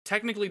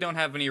technically don't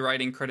have any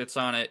writing credits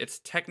on it. It's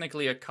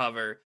technically a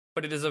cover,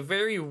 but it is a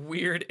very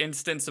weird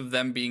instance of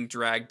them being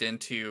dragged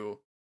into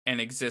an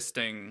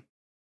existing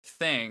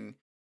thing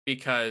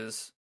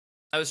because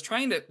I was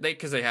trying to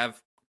because they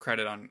have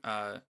credit on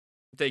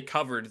they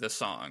covered the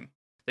song.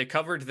 They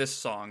covered this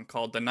song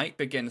called The Night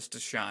Begins to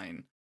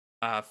Shine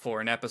for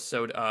an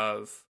episode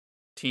of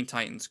Teen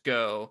Titans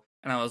Go,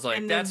 and I was like,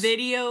 and that's the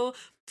video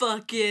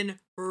fucking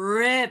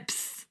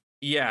rips.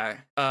 yeah.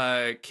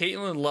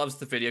 Caitlin loves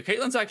the video.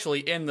 Caitlin's actually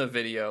in the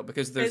video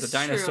because there's It's a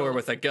dinosaur true.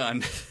 with a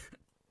gun.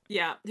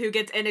 Yeah, who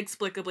gets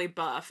inexplicably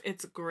buff.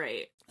 It's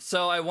great.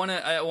 So I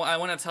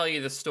wanna tell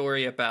you the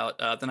story about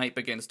The Night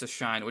Begins to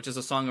Shine, which is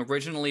a song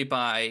originally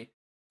by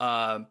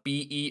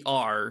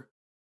BER.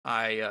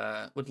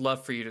 I would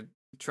love for you to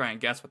try and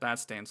guess what that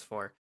stands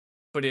for,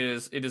 but it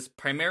is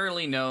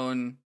primarily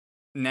known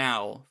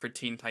now for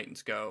Teen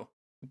Titans Go.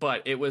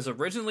 But it was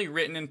originally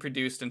written and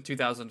produced in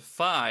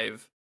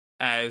 2005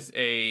 as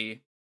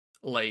a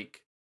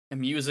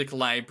music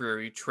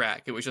library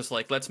track. It was just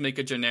like, let's make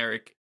a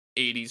generic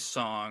 80s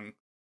song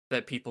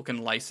that people can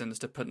license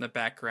to put in the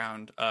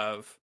background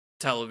of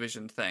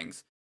television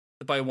things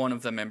by one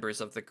of the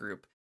members of the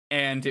group.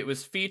 And it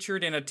was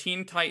featured in a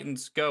Teen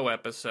Titans Go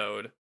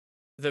episode.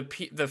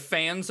 The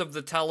fans of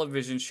the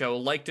television show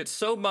liked it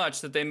so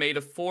much that they made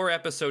a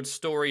 4-episode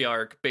story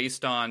arc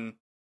based on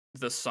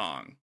the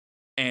song.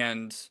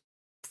 And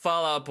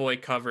Fall Out Boy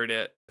covered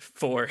it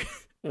for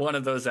one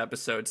of those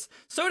episodes.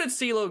 So did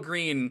CeeLo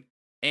Green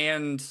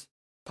and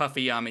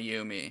Puffy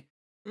Amayumi.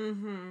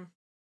 Mm-hmm.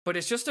 But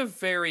it's just a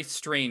very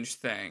strange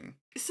thing.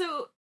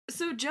 So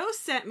Joe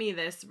sent me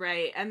this,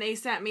 right? And they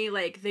sent me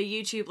like the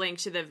YouTube link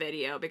to the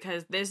video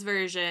because this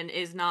version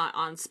is not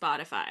on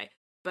Spotify.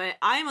 But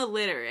I'm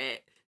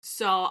illiterate,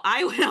 so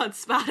I went on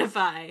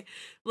Spotify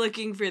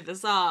looking for the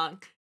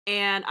song,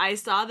 and I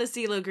saw the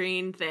CeeLo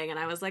Green thing, and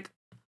I was like,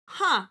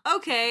 huh,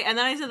 okay. And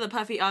then I saw the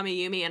Puffy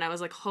Amayumi, and I was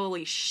like,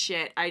 holy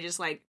shit, I just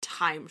like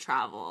time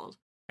traveled.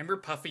 Remember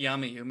Puffy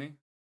Amayumi?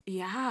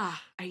 Yeah,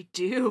 I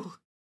do.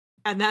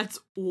 And that's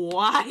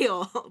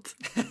wild.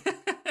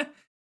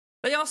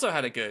 They also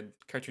had a good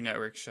Cartoon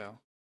Network show.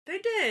 They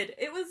did.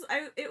 It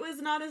was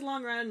not as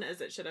long run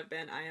as it should have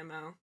been,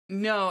 IMO.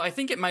 No, I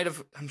think it might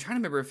have. I'm trying to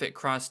remember if it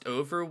crossed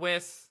over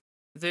with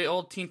the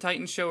old Teen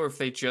Titans show, or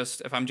if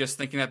I'm just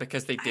thinking that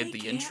because they did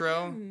the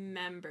intro.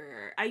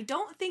 Remember. I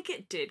don't think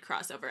it did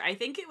crossover. I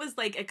think it was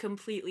like a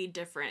completely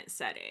different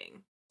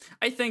setting.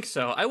 I think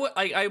so.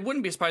 I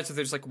wouldn't be surprised if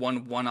there's like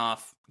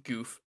one-off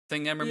goof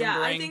thing I'm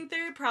remembering. Yeah, I think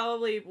there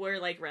probably were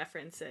like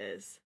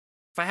references.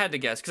 If I had to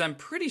guess, because I'm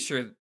pretty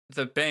sure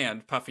the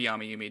band Puffy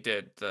Amayumi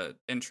did the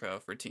intro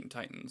for Teen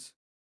Titans.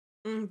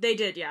 They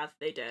did, yeah,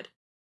 they did.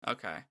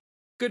 Okay.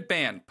 Good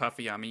band,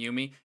 Puffy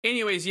Amayumi.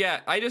 Anyways,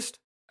 yeah, I just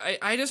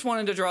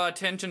wanted to draw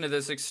attention to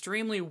this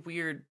extremely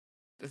weird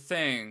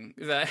thing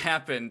that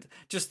happened.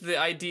 Just the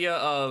idea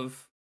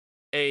of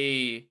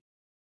a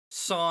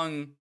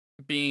song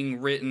being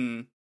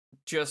written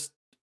just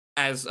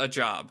as a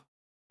job.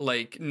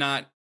 Like,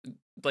 not,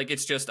 like,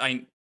 it's just,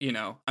 I'm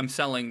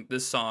selling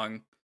this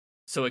song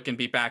so it can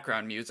be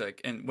background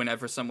music, and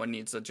whenever someone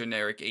needs a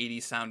generic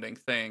 80s sounding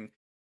thing,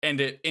 and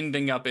it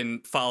ending up in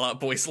Fall Out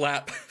Boy's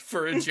lap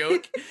for a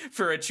joke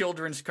for a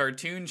children's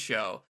cartoon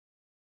show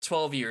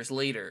 12 years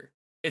later.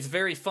 It's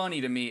very funny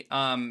to me.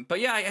 But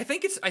yeah, I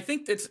think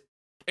it's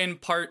in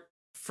part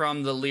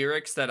from the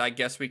lyrics that I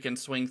guess we can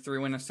swing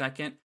through in a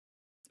second.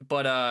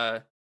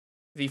 But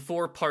the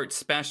 4-part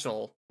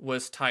special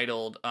was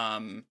titled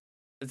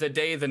The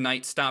Day the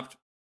Night Stopped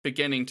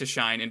Beginning to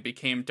Shine and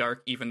Became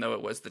Dark Even Though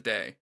It Was the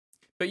Day.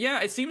 But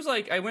yeah, it seems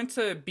like I went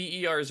to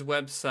BER's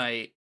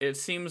website. It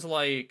seems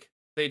like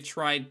they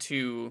tried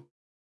to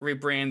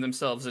rebrand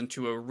themselves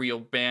into a real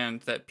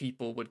band that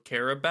people would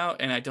care about,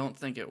 and I don't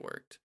think it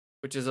worked,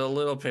 which is a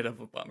little bit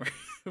of a bummer.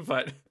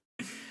 But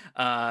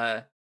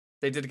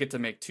They did get to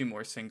make 2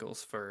 more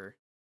singles for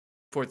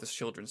this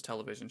children's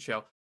television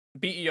show.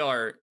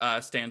 BER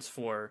stands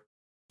for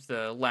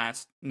the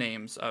last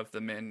names of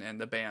the men and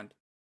the band.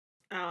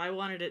 Oh, I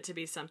wanted it to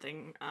be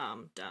something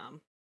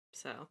dumb,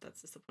 so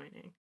that's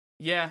disappointing.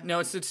 Yeah, no,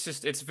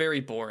 it's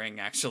very boring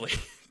actually,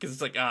 because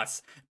it's like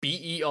us.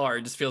 BER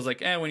just feels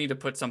like we need to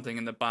put something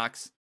in the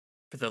box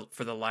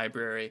for the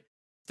library.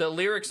 The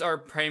lyrics are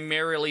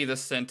primarily the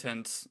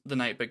sentence "The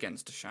night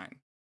begins to shine."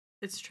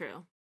 It's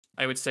true.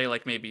 I would say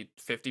like maybe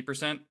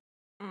 50%.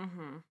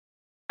 Mm-hmm.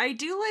 I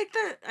do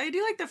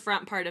like the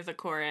front part of the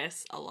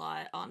chorus a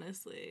lot,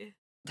 honestly.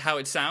 How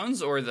it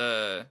sounds, or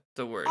the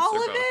words? All or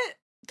of both? it.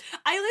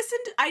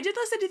 I did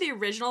listen to the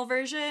original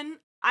version.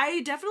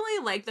 I definitely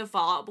like the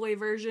Fall Out Boy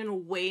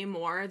version way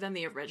more than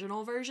the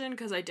original version,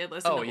 because I did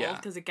listen to both,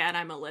 because again,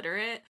 I'm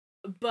illiterate.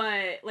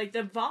 But like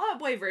the Fall Out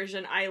Boy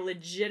version, I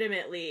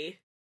legitimately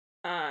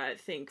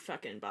think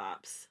fucking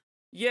bops.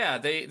 Yeah,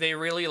 they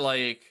really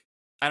like,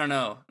 I don't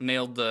know,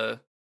 nailed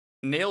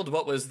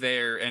what was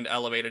there and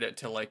elevated it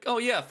to like, oh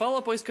yeah, Fall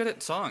Out Boy's good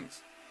at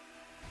songs.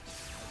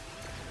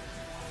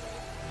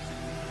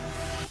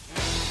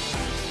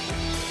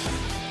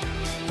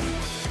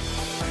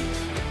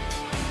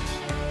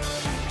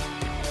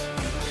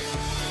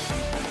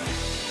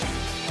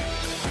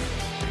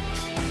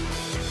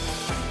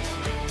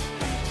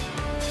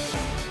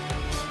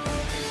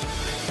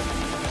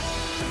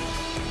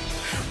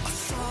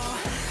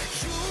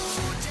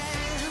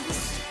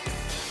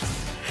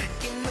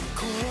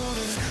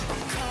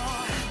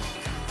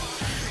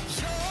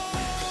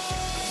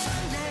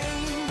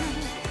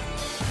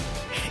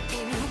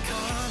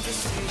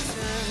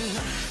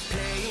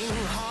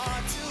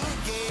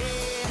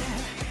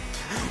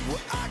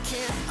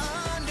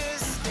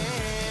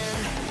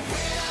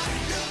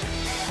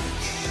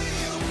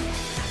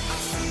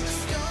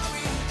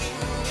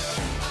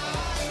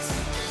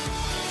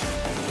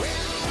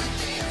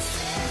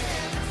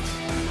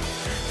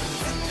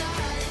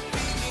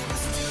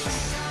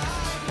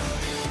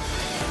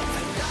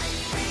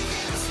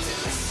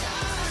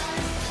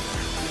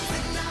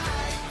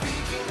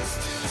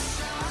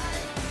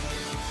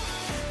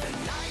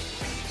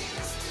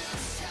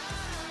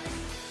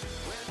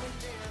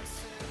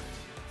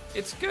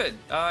 It's good.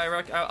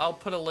 I'll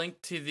put a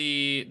link to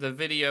the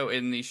video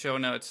in the show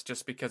notes,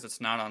 just because it's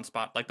not on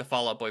Spot. Like the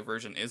Fall Out Boy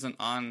version isn't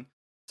on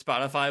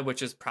Spotify,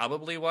 which is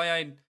probably why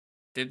I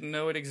didn't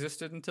know it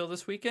existed until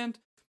this weekend.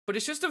 But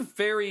it's just a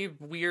very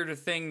weird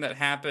thing that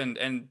happened,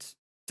 and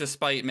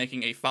despite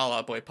making a Fall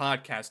Out Boy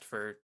podcast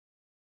for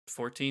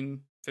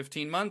 14,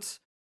 15 months,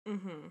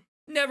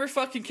 never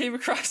fucking came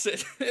across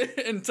it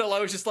until I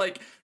was just like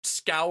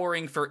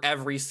scouring for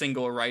every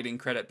single writing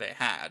credit they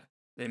had.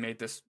 They made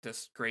this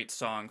great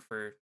song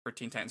for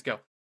Teen Titans Go.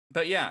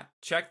 But yeah,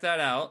 check that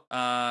out.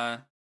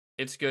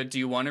 It's good. Do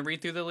you want to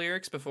read through the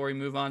lyrics before we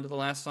move on to the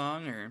last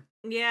song, or?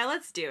 Yeah,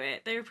 let's do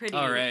it. They're pretty.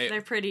 All right.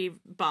 They're pretty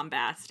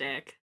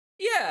bombastic.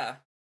 Yeah.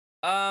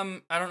 I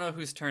don't know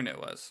whose turn it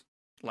was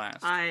last.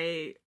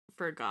 I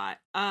forgot.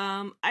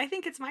 I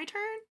think it's my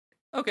turn.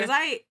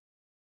 Okay.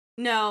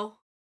 No.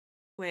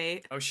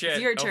 Wait. Oh shit.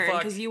 It's your turn,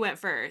 fuck. because you went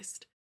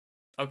first.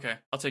 Okay,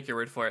 I'll take your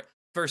word for it.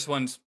 Verse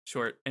 1's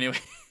short. Anyway.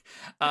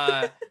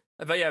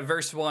 But yeah,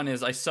 verse 1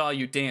 is, I saw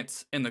you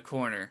dance in the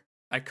corner.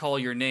 I call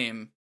your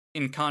name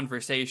in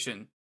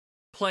conversation.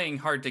 Playing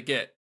hard to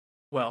get.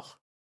 Well,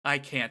 I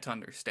can't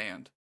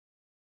understand.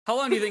 How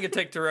long do you think it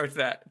take to write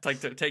that?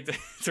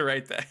 To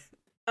write that?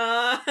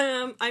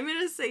 I'm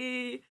gonna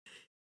say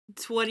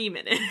 20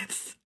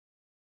 minutes.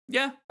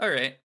 Yeah, all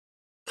right.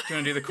 Do you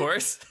want to do the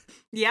chorus?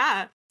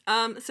 Yeah.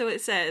 So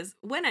it says,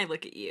 when I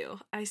look at you,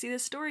 I see the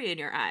story in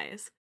your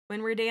eyes.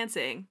 When we're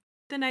dancing,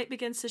 the night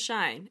begins to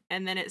shine.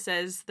 And then it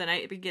says the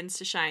night begins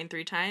to shine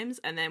 3 times.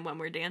 And then when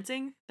we're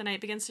dancing, the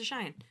night begins to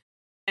shine.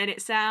 And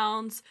it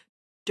sounds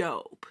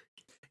dope.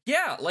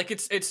 Yeah, like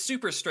it's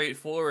super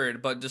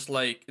straightforward, but just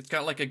like it's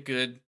got like a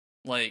good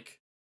like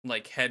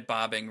head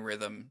bobbing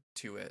rhythm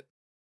to it.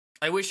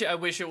 I wish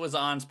it was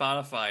on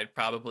Spotify. I'd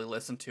probably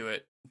listen to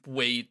it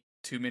way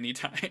too many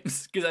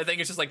times, because I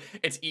think it's just like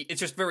it's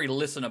just very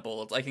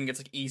listenable. I think it's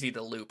like easy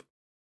to loop.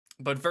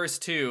 But verse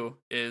 2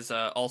 is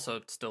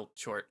also still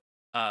short.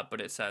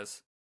 But it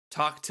says,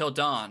 "Talk till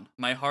dawn,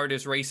 my heart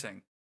is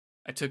racing.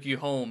 I took you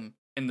home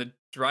in the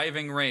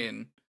driving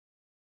rain.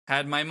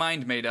 Had my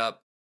mind made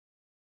up.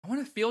 I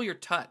want to feel your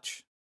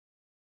touch."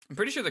 I'm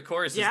pretty sure the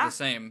chorus is the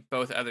same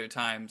both other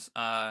times.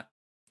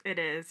 It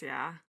is,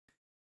 yeah.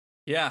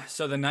 Yeah,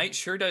 so the night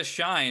sure does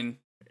shine.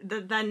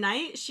 The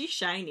night, she's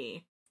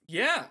shiny.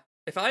 Yeah.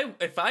 If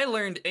I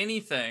learned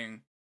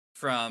anything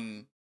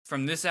from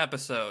this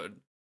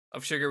episode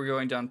of Sugar We're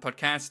Going Down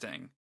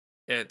podcasting,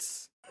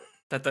 it's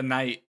that the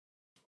night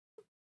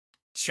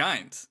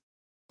shines.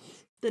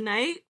 The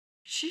night,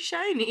 she's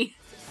shiny.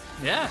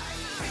 Yeah.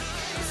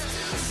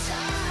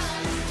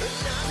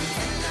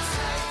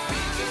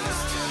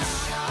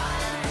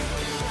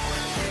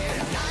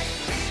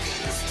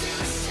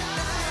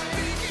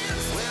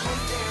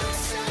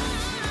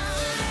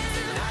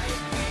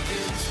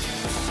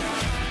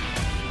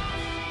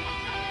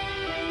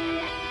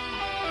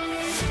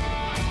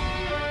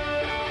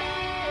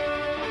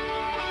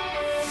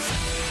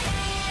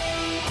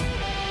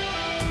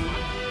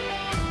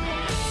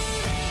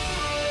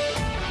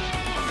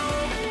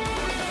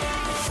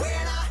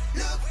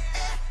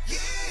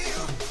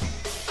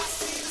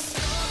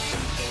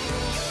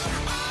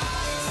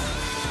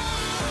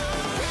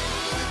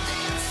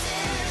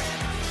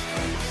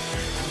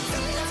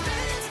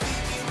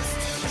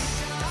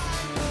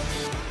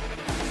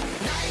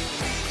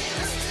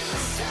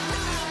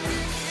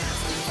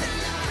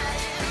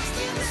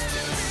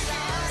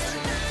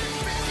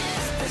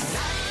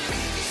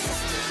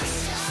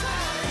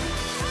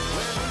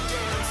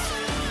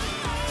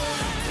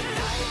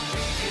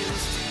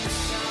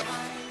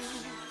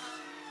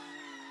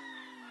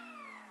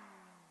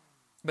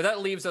 But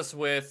that leaves us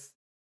with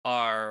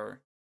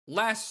our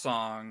last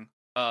song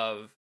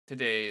of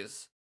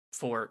today's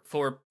four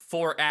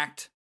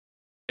act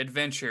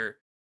adventure.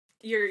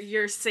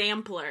 Your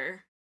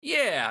sampler.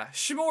 Yeah,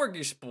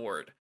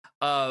 smorgasbord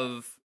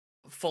of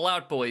Fall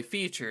Out Boy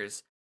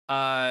features.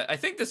 I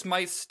think this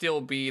might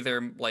still be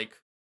their,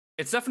 like,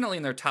 it's definitely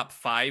in their top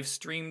 5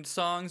 streamed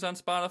songs on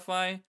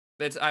Spotify.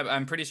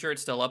 I'm pretty sure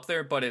it's still up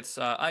there, but it's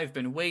I've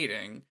Been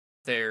Waiting,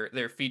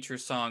 their feature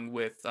song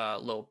with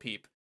Lil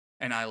Peep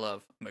and I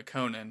Love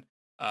McConan,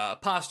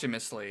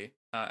 posthumously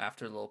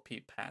after Lil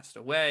Peep passed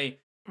away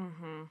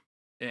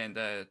in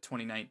the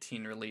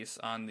 2019 release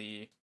on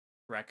the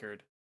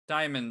record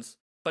Diamonds.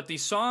 But the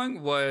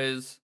song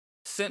was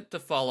sent to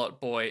Fall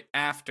Out Boy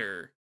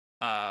after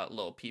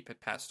Lil Peep had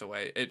passed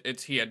away.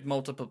 He had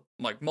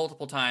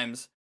multiple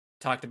times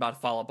talked about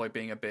Fall Out Boy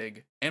being a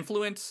big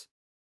influence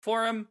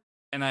for him,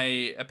 and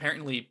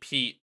apparently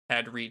Pete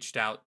had reached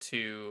out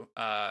to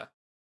I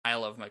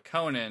Love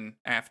McConan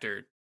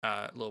after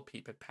Lil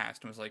Peep had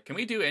passed and was like, "Can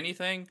we do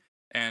anything?"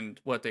 And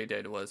what they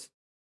did was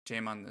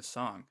jam on this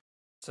song.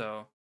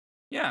 So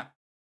yeah,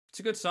 it's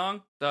a good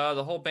song.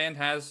 The whole band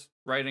has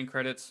writing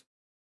credits.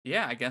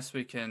 Yeah, I guess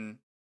we can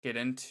get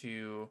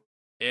into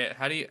it.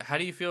 How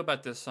do you feel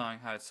about this song?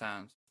 How it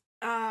sounds?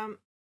 I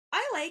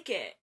like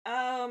it.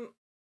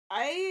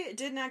 I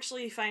didn't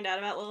actually find out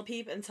about Lil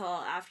Peep until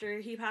after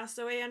he passed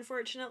away,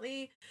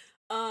 unfortunately.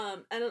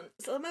 And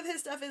some of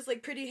his stuff is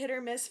like pretty hit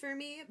or miss for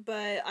me,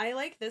 but I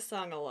like this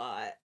song a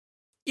lot.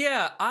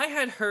 Yeah, I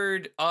had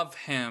heard of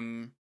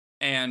him,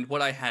 and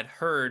what I had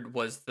heard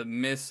was the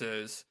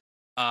misses.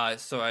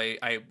 So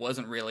I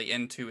wasn't really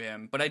into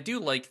him, but I do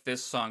like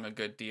this song a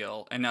good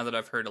deal. And now that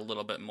I've heard a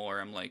little bit more,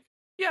 I'm like,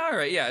 yeah, all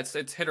right, yeah,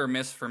 it's hit or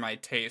miss for my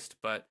taste,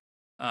 but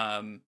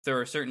there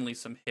are certainly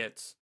some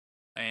hits,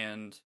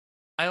 and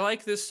I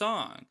like this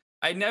song.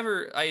 I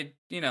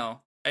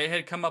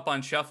had come up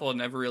on shuffle and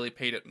never really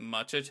paid it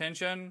much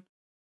attention,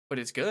 but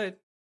it's good,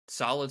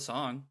 solid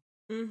song.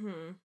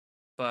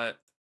 But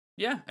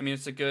yeah, I mean,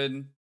 it's a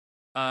good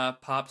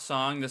pop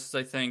song. This is,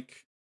 I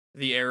think,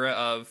 the era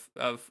of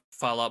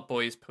Fall Out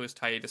Boy's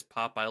post-hiatus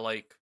pop I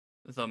like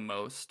the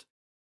most.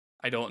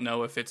 I don't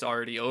know if it's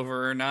already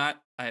over or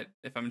not.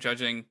 If I'm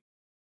judging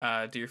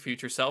Dear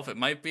Future Self, it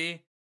might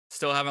be.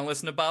 Still haven't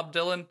listened to Bob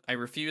Dylan. I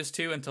refuse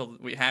to until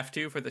we have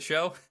to for the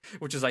show,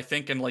 which is, I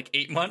think, in like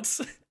 8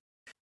 months.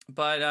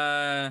 But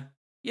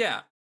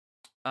yeah,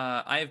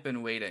 I've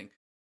Been Waiting.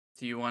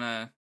 Do you want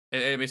to...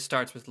 It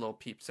starts with Lil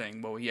Peep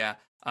saying, well, yeah,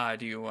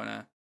 do you want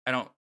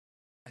to...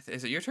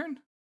 Is it your turn?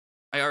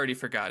 I already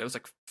forgot.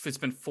 It's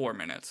been 4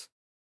 minutes.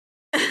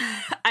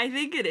 I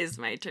think it is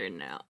my turn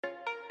now.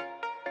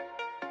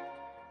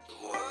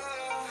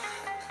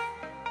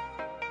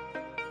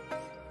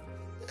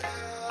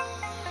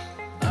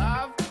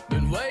 I've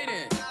been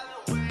waiting.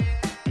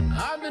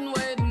 I've been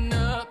waiting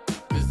up,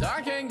 'cause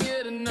I can't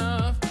get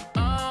enough.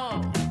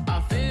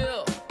 I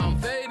feel I'm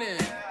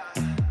fading.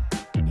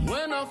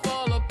 When I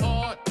fall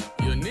apart,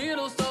 your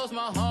needle stows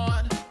my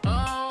heart.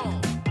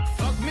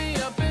 Fuck me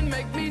up and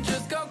make me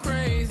just go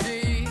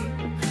crazy.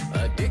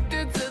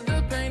 Addicted to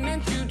the pain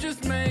that you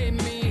just made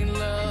me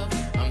love.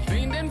 I'm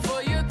fiending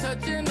for your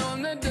touching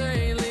on the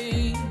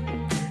daily.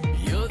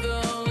 You're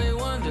the only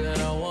one that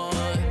I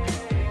want.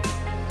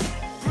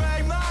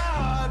 Break my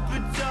heart,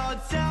 but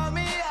don't tell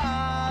me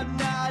I'm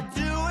not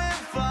doing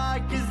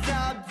fine, 'cause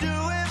I'm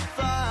doing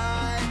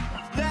fine.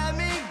 Let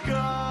me go,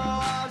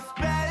 I'm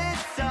spending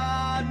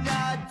time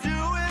not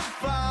doing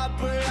fine,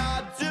 but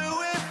I'm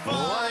doing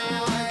Why you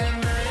fine.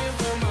 acting vain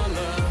for my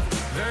love,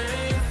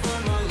 vain for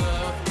my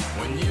love,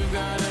 when you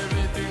got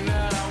everything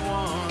that I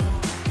want?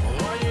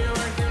 Why you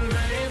acting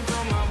vain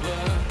for my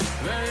blood,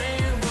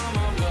 vain for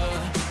my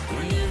blood,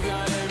 when you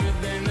got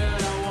everything that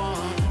I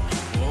want?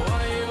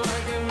 Why you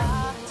acting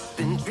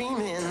Been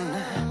dreaming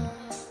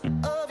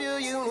of your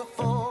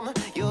uniform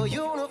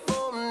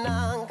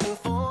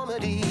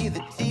non-conformity.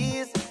 The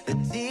tears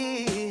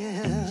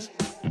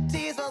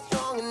aren't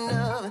strong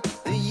enough.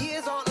 The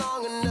years aren't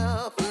long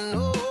enough.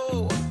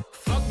 No.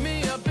 fuck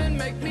me up and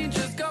make me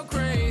just go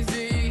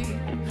crazy?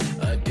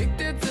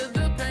 Addicted to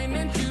the pain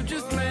that you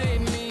just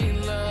made me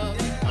love.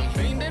 I'm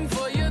fiending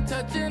for your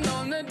touching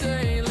on the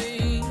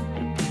daily.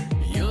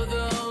 You're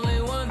the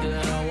only one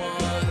that I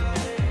want.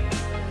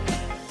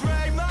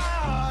 Break my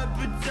heart,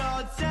 but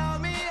don't tell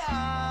me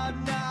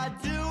I'm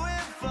not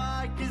doing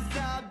fine, 'cause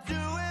I'm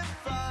doing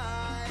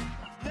fine.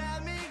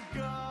 Let me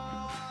go,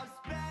 I'm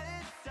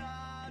spending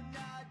time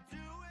not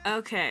doing.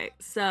 Okay,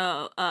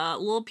 so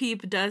Lil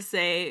Peep does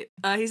say,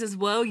 he says,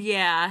 whoa,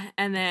 yeah,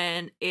 and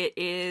then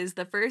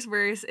the first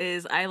verse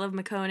is I Love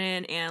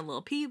McConan and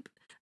Lil Peep,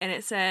 and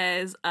it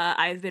says,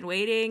 I've been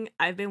waiting,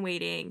 I've been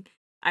waiting,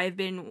 I've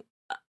been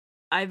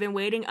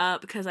waiting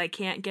up because I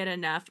can't get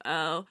enough,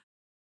 oh,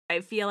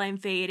 I feel I'm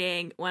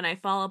fading, when I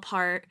fall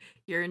apart,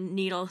 your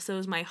needle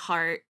sews my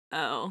heart,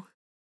 oh.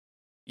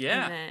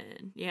 Yeah. And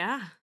then,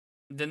 yeah.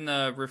 Then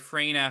the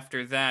refrain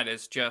after that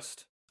is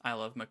just I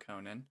Love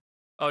McConan.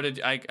 Oh,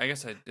 I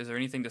guess is there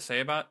anything to say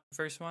about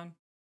verse 1?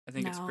 I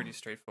think it's No. pretty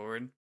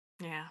straightforward.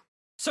 Yeah.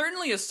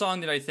 Certainly a song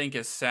that I think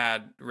is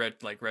sad,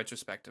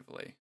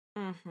 retrospectively.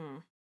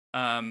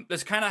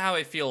 That's kind of how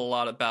I feel a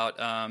lot about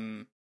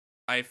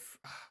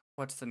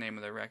what's the name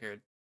of the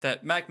record?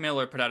 That Mac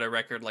Miller put out a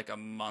record like a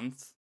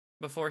month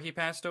before he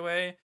passed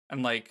away,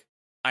 and like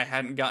I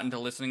hadn't gotten to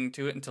listening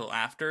to it until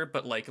after,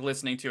 but like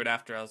listening to it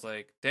after, I was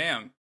like,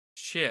 damn,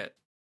 shit.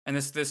 And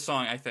this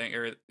song I think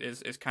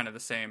is kind of the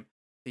same.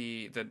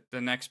 The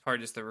next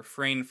part is the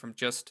refrain from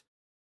just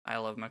I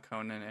Love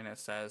McConan, and it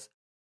says,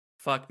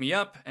 "Fuck me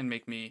up and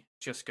make me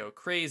just go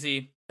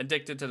crazy,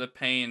 addicted to the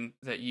pain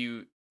that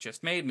you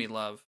just made me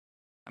love.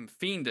 I'm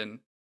fiending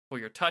for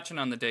your touching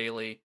on the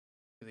daily.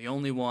 You're the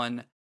only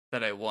one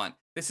that I want."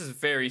 This is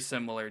very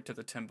similar to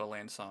the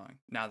Timbaland song,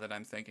 now that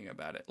I'm thinking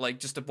about it. Like,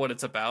 just what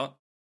it's about.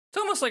 It's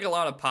almost like a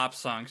lot of pop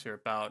songs are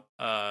about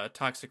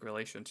toxic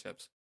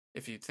relationships,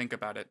 if you think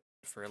about it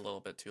for a little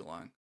bit too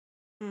long.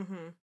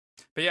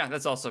 But yeah,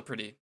 that's also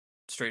pretty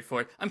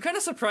straightforward. I'm kind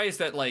of surprised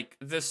that, like,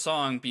 this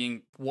song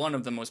being one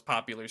of the most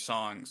popular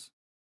songs,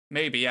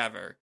 maybe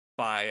ever,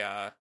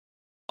 by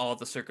all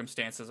the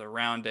circumstances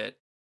around it,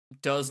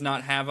 does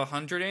not have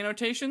 100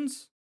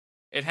 annotations.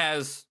 It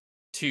has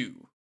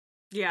 2.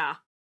 Yeah,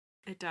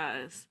 it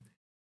does.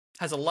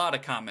 Has a lot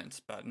of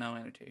comments, but no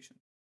annotation.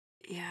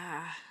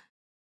 Yeah.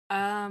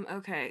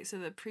 Okay, so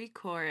the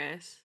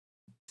pre-chorus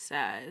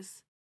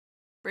says,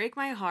 "Break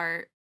my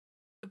heart,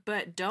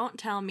 but don't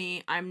tell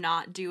me I'm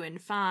not doing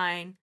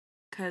fine,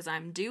 'cause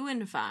I'm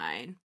doing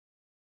fine.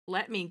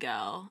 Let me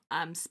go,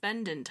 I'm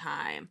spending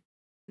time.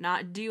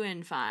 Not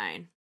doing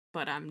fine,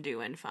 but I'm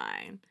doing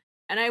fine."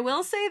 And I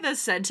will say the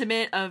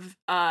sentiment of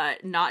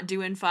not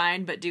doing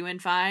fine, but doing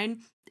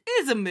fine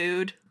is a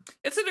mood.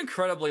 It's an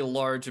incredibly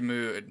large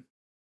mood.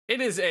 It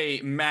is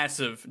a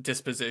massive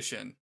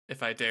disposition,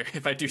 if I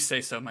do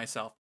say so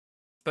myself.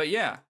 But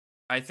yeah,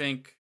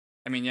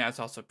 it's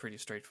also pretty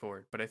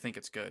straightforward, but I think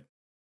it's good.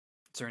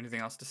 Is there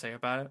anything else to say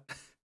about it?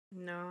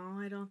 No,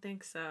 I don't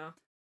think so.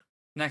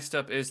 Next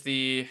up is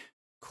the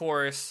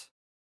chorus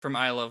from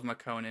I Love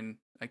McConan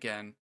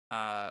again.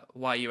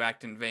 "Why you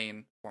act in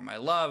vain for my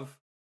love,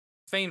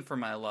 vain for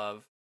my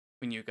love,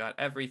 when you got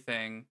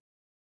everything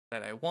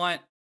that I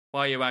want.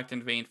 Why you act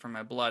in vain for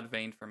my blood,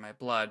 vain for my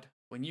blood,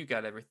 when you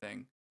got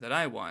everything that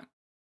I want.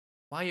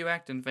 Why you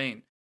act in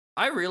vain."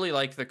 I really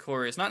like the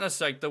chorus. Not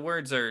necessarily, the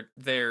words are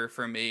there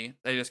for me.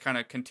 They just kind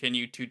of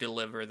continue to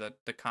deliver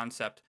the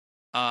concept.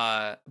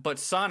 But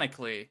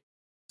sonically,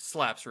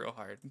 slaps real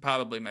hard.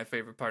 Probably my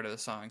favorite part of the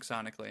song,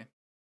 sonically.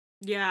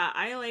 Yeah,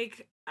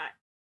 I'm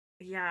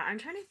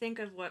trying to think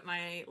of what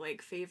my,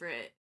 like,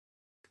 favorite,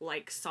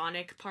 like,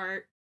 sonic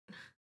part.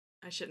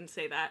 I shouldn't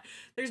say that.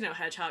 There's no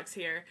hedgehogs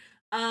here.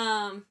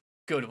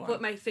 Good one.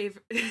 What my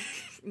favorite...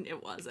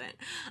 It wasn't.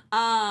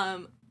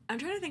 I'm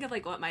trying to think of,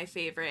 like, what my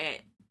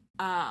favorite,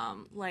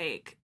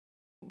 like,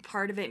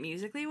 part of it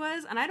musically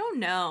was, and I don't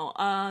know.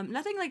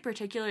 Nothing, like,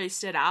 particularly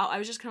stood out. I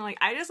was just kind of like,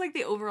 I just like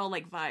the overall,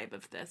 like, vibe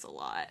of this a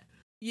lot.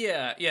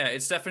 Yeah,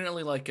 it's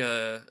definitely like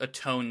a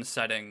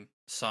tone-setting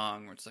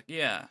song where it's like,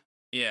 yeah.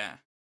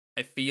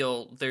 I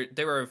feel there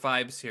are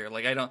vibes here.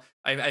 Like,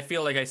 I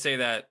feel like I say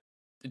that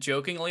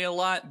jokingly a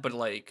lot, but,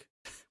 like,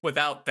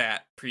 without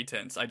that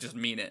pretense. I just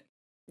mean it.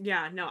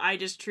 Yeah, no, I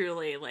just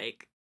truly,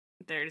 like,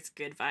 there's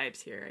good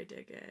vibes here. I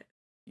dig it.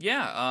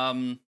 Yeah,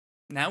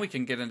 now we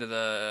can get into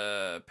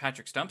the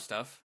Patrick Stump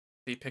stuff.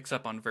 He picks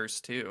up on verse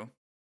 2.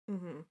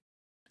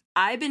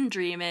 "I've been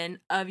dreaming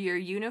of your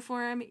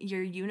uniform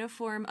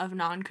of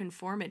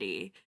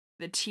nonconformity.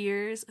 The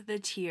tears.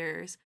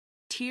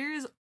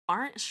 Tears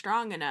aren't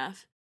strong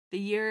enough. The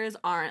years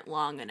aren't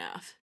long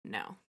enough.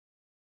 No."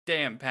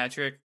 Damn,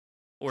 Patrick.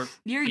 Or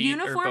Your Pete, or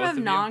uniform both of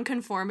you.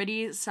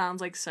 nonconformity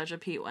sounds like such a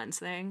Pete Wentz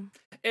thing.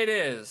 It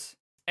is.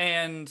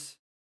 And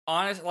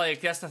honestly, like,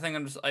 that's the thing.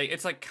 I'm just like,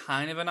 it's like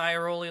kind of an eye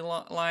rolly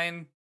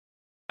line.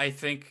 I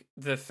think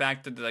the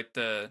fact that, like,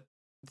 the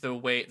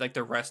way, like,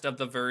 the rest of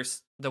the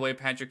verse, the way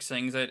Patrick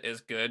sings it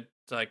is good.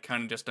 So I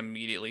kind of just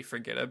immediately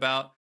forget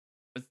about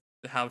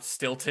how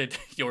stilted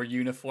your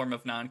uniform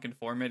of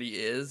nonconformity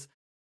is.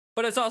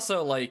 But it's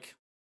also like,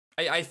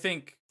 I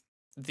think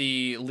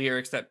the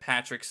lyrics that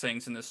Patrick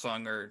sings in this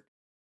song are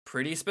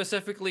pretty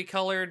specifically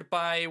colored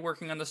by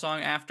working on the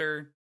song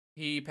after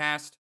he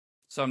passed.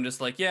 So I'm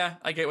just like, yeah,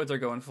 I get what they're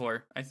going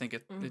for. I think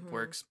it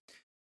works.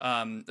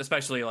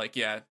 Especially, like,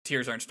 yeah,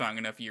 tears aren't strong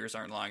enough, years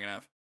aren't long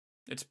enough.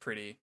 It's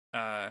pretty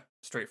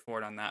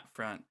straightforward on that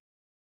front.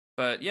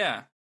 But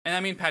yeah, and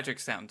I mean, Patrick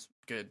sounds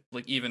good.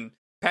 Like, even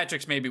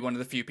Patrick's maybe one of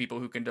the few people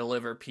who can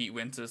deliver Pete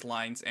Wentz's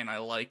lines, and I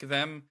like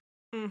them.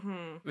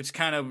 Which is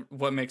kind of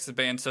what makes the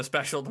band so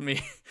special to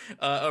me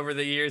over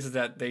the years, is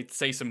that they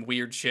say some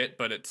weird shit,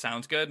 but it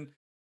sounds good.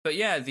 But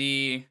yeah,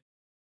 the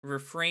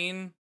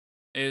refrain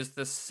is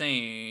the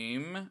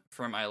same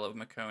from I Love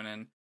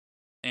McConan,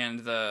 and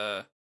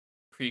the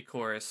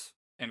pre-chorus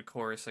and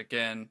chorus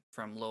again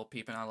from Lil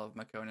Peep and I Love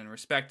McConan,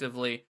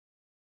 respectively.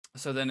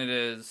 So then it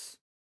is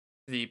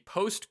the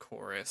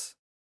post-chorus,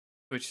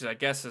 which I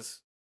guess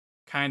is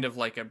kind of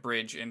like a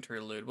bridge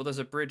interlude. Well, there's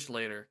a bridge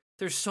later.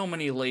 There's so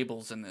many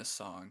labels in this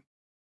song.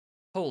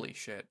 Holy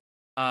shit.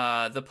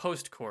 The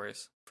post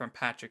chorus from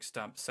Patrick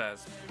Stump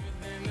says,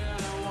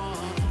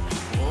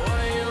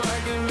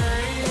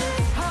 It's hard to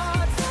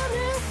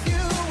miss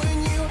you when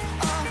you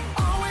are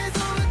always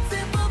on the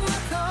tip of my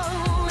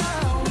tongue.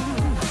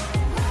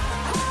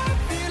 I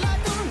feel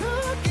like I'm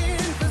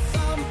looking for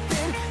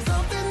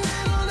something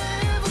that'll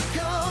never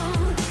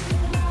come.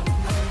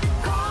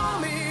 Call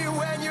me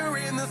when you're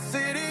in the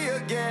city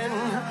again.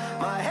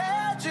 My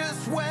head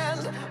just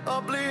went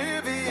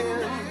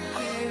oblivion.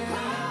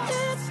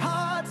 It's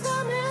hard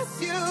to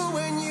miss you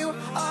when you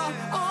are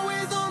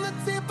always on the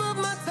tip of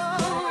my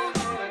tongue.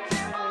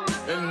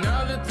 And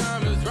now the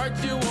time is right,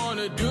 you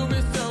wanna do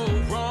me so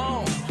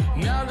wrong.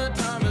 Now the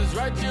time is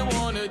right, you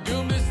wanna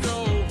do me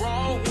so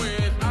wrong.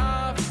 When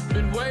I've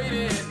been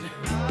waiting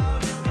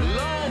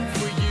long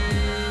for you.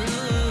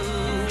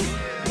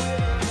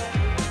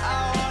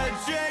 I wanna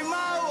drink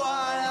my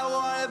wine, I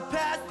wanna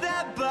pass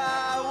that by,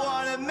 I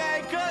wanna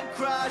make her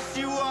cry,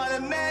 she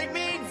wanna make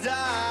me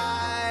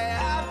die.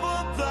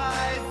 Apple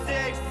pie,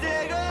 6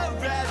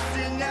 cigarettes,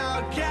 and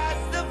now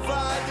catch the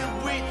vibe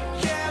that we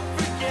can't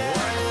forget.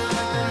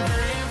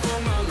 Praying for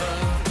my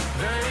love,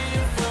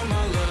 praying for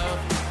my love.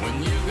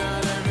 When you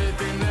got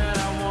everything that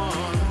I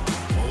want.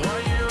 Why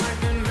you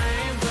acting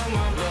vain for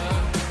my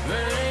blood,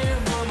 vain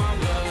for my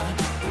blood.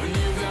 When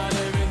you got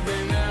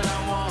everything that I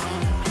want.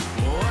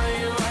 Why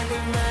you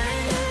acting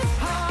vain? It's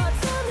hard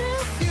to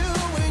miss you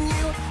when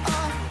you are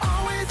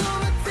always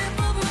on the tip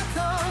of my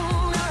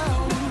tongue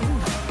now.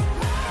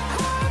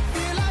 I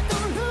feel like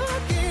I'm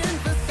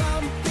looking for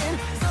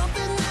something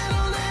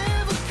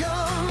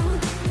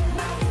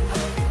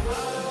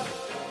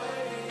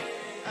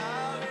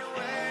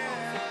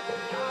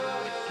that'll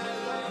never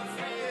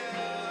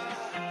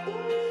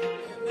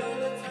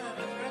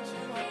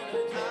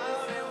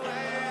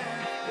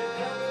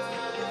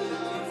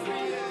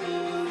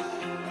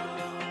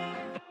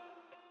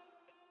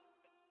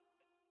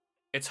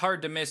 "It's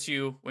hard to miss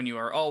you when you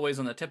are always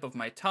on the tip of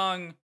my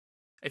tongue.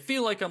 I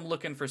feel like I'm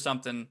looking for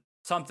something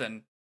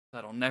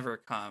that'll never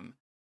come."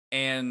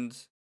 And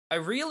I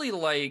really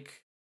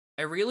like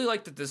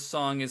that this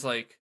song is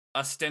like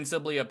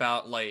ostensibly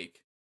about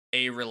like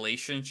a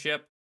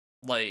relationship,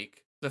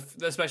 like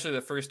especially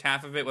the first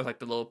half of it with like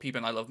the Lil Peep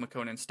and I Love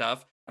McConan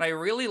stuff. And I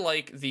really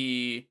like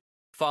the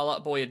Fall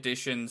Out Boy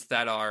additions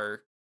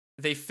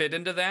they fit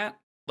into that.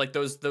 Like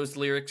those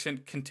lyrics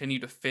continue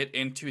to fit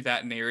into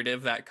that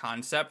narrative, that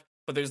concept.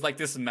 But there's like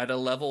this meta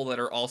level that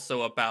are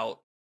also about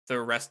the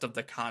rest of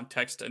the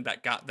context and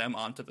that got them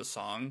onto the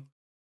song.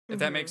 If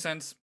that makes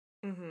sense.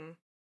 Mm-hmm.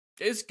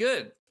 It's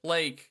good.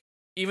 Like,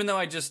 even though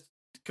I just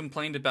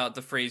complained about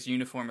the phrase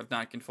uniform of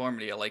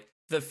nonconformity, like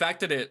the fact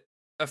that it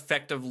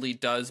effectively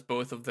does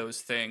both of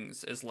those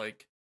things is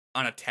like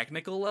on a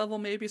technical level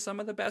maybe some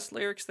of the best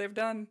lyrics they've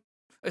done.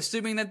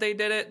 Assuming that they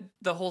did it,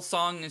 the whole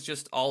song is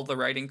just all the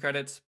writing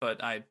credits,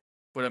 but I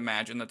would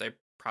imagine that they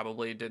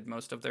probably did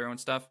most of their own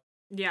stuff.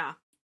 Yeah.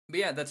 But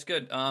yeah, that's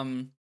good.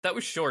 That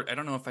was short. I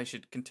don't know if I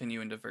should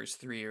continue into verse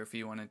 3 or if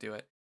you want to do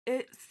it.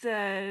 It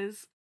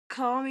says,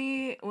 "Call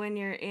me when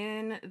you're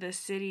in the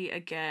city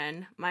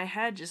again. My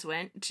head just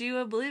went to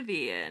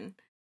oblivion.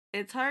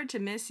 It's hard to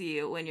miss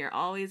you when you're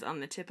always on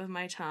the tip of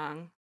my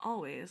tongue.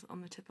 Always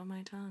on the tip of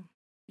my tongue."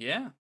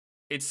 Yeah.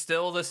 It's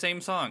still the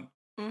same song.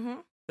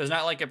 Mm-hmm. There's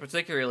not like a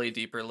particularly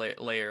deeper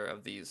layer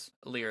of these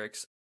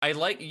lyrics. I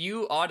like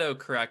you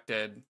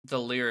auto-corrected the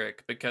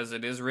lyric because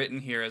it is written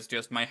here as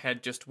just "my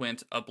head just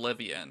went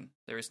oblivion."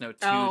 There is no "to"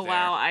 Oh, there.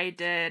 wow, I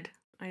did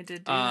do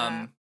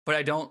that. But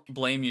I don't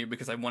blame you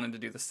because I wanted to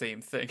do the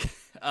same thing.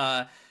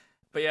 But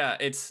yeah,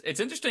 it's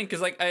interesting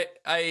because like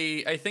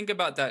I think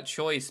about that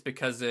choice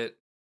because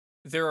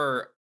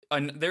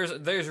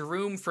there's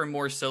room for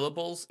more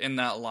syllables in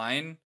that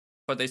line,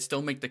 but they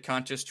still make the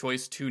conscious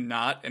choice to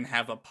not and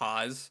have a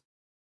pause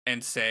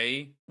and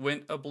say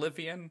 "went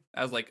oblivion"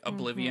 as like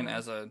oblivion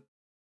as a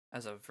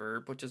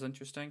verb, which is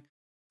interesting.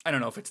 I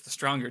don't know if it's the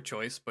stronger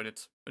choice, but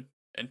it's an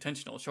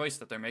intentional choice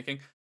that they're making.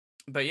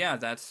 But yeah,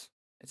 it's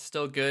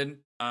still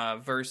good.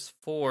 Verse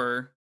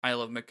 4, I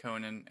Love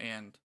McConan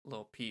and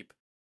Lil Peep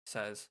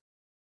says,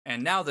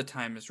 "And now the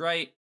time is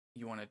right.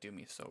 You want to do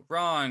me so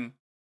wrong.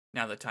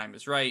 Now the time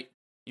is right.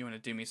 You want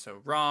to do me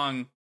so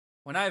wrong.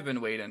 When I've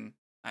been waiting,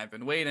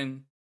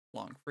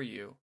 long for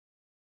you.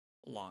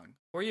 Long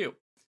for you."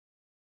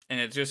 And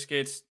it just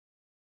gets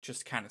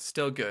kind of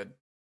still good.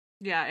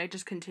 Yeah, it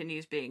just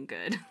continues being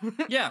good.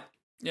 Yeah.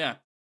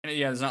 And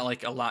yeah, there's not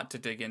like a lot to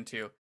dig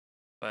into.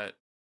 But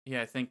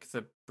yeah, I think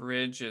the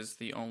bridge is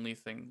the only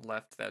thing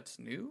left that's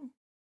new.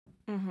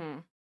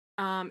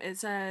 Mm-hmm. It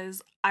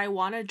says, "I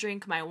want to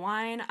drink my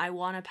wine. I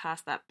want to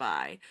pass that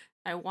by.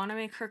 I want to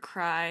make her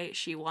cry.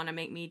 She want to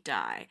make me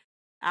die.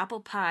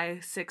 Apple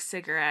pie, 6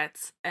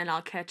 cigarettes, and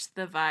I'll catch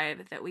the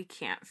vibe that we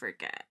can't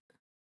forget."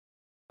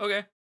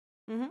 Okay.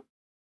 Mm-hmm.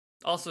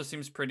 Also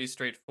seems pretty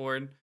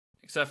straightforward,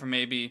 except for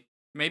maybe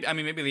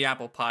the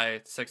apple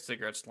pie 6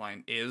 cigarettes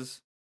line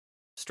is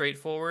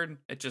straightforward.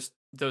 It just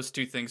those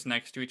two things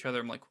next to each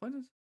other. I'm like, what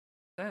is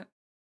that?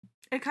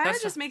 It kind of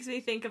That's just makes me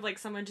think of like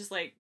someone just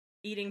like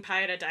eating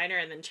pie at a diner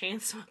and then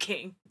chain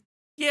smoking.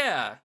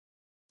 Yeah,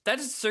 that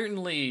is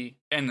certainly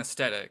an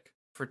aesthetic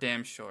for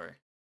damn sure.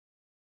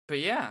 But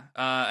yeah,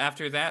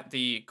 after that,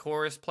 the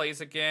chorus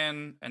plays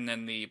again, and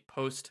then the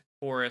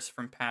post-chorus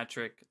from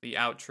Patrick, the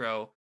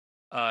outro,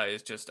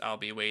 is just "I'll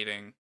be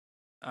waiting,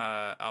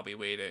 I'll be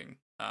waiting,"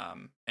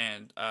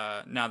 and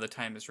now the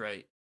time is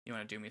right. You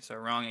want to do me so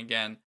wrong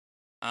again.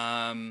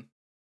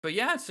 But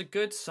yeah, it's a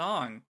good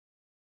song.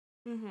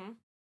 Mm-hmm.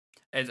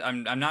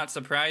 I'm not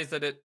surprised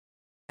that it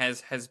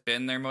has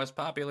been their most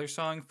popular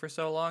song for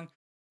so long,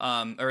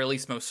 or at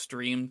least most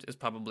streamed is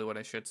probably what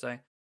I should say.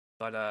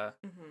 But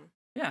Mm-hmm.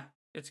 yeah,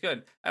 it's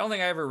good. I don't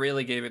think I ever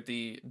really gave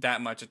it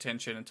that much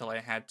attention until I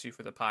had to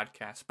for the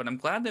podcast, but I'm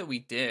glad that we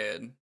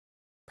did.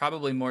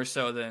 Probably more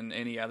so than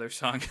any other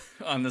song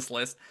on this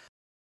list.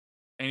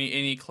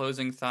 Any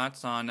closing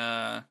thoughts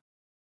on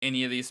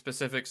any of these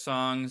specific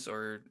songs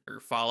or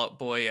Fall Out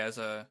Boy as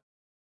a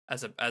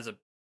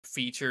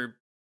feature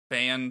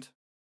band?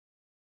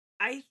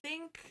 I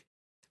think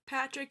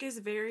Patrick is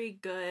very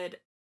good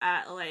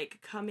at like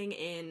coming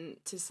in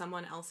to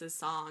someone else's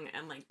song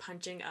and like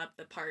punching up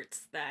the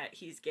parts that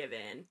he's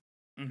given,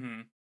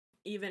 Mm-hmm.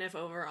 even if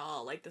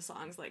overall like the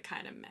song's like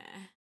kind of meh.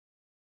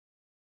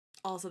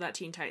 Also, that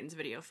Teen Titans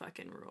video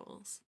fucking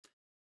rules.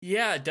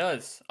 Yeah, it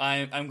does.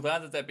 I'm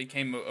glad that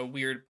became a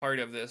weird part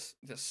of this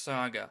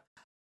saga.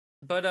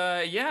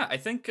 But yeah, I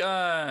think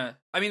I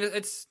mean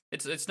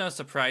it's no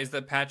surprise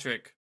that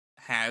Patrick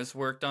has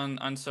worked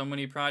on so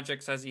many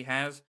projects as he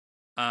has.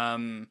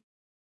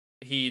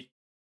 He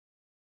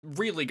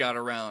really got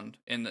around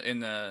in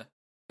the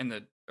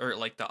or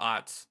like the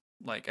aughts.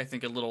 Like I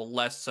think a little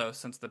less so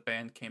since the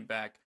band came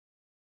back.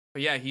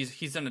 But yeah,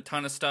 he's done a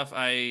ton of stuff.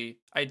 I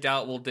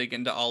doubt we'll dig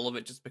into all of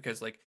it just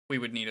because like we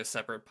would need a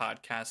separate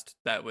podcast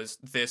that was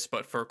this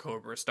but for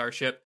Cobra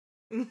Starship.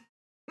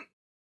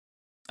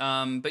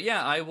 But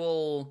yeah, I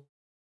will.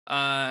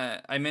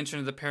 I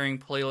mentioned the pairing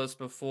playlist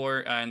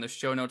before. In the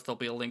show notes, there'll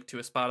be a link to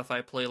a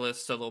Spotify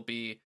playlist. So there'll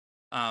be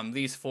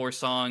these 4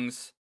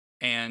 songs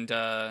and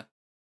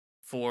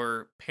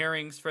 4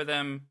 pairings for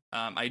them.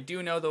 I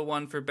do know the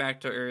one for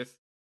Back to Earth,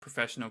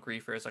 Professional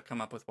Griefers. I'll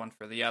come up with one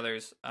for the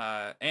others.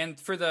 And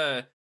for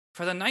the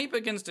Night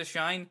Begins to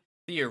Shine,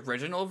 the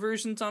original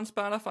version's on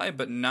Spotify,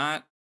 but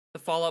not the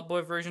Fall Out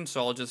Boy version.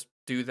 So I'll just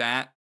do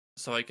that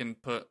so I can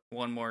put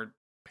one more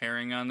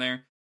pairing on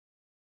there.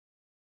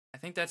 I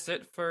think that's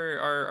it for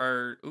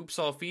our Oops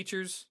All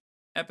Features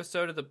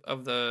episode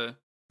of the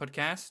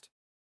podcast.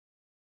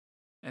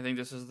 I think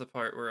this is the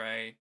part where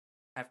I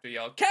have to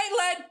yell,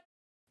 Caitlin!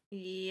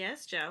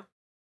 Yes, Joe.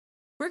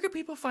 Where can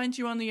people find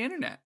you on the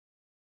internet?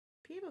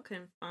 People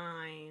can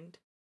find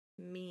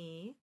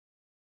me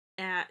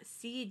at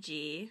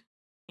CG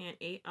and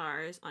 8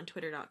 R's on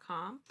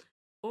Twitter.com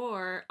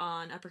or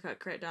on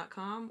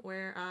uppercutcrit.com,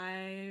 where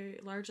I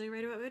largely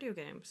write about video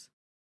games.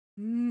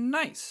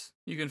 Nice.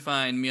 You can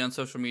find me on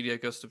social media,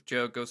 Ghost of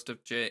Joe, Ghost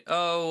of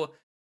J-O.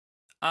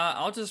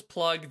 I'll just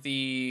plug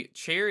the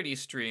charity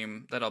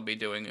stream that I'll be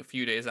doing a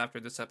few days after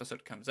this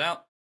episode comes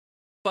out.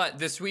 But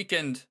this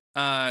weekend,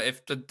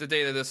 if the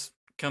day that this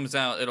comes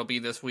out, it'll be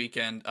this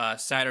weekend,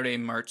 Saturday,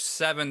 March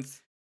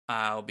 7th.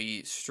 I'll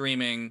be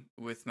streaming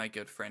with my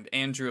good friend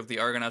Andrew of the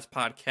Argonauts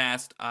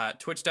podcast,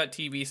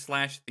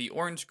 twitch.tv/The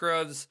Orange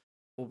Groves.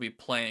 We'll be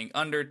playing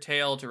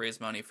Undertale to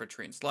raise money for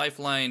Train's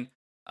Lifeline.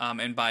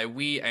 And by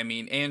we, I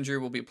mean Andrew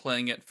will be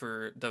playing it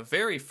for the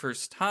very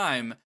first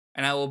time,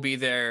 and I will be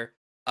there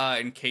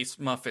in case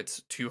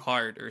Muffet's too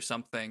hard or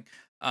something.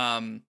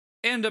 And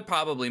to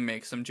probably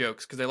make some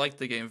jokes, because I like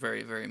the game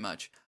very, very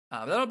much.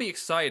 That'll be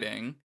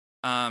exciting.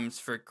 It's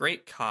for a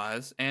great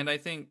cause, and I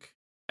think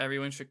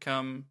everyone should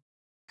come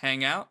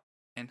hang out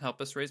and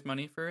help us raise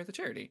money for the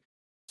charity.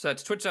 So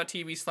that's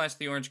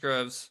twitch.tv/The Orange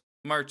Groves,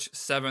 March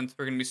 7th.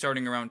 We're going to be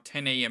starting around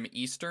 10 a.m.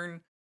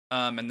 Eastern,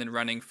 and then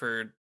running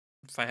for,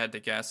 if I had to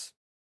guess,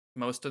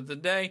 most of the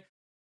day,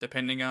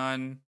 depending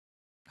on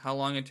how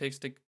long it takes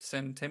to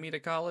send Timmy to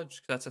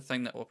college. That's a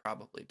thing that we'll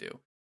probably do.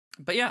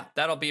 But yeah,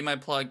 that'll be my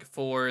plug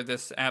for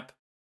this app.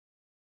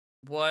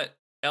 What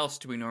else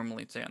do we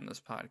normally say on this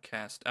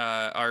podcast?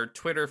 Our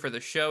Twitter for the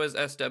show is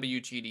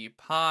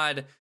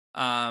SWGDpod.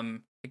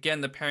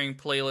 Again, the pairing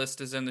playlist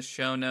is in the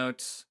show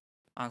notes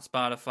on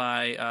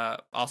Spotify.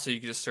 Also, you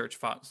can just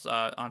search on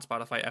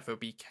Spotify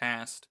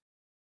FOBcast.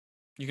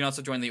 You can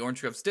also join the Orange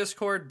Groves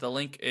Discord. The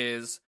link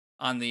is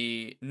on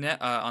the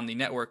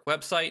network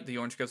website,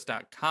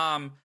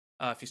 theorangegroves.com.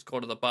 If you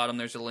scroll to the bottom,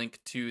 there's a link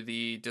to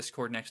the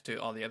Discord next to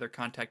all the other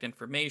contact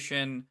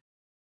information.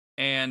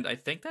 And I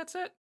think that's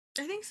it.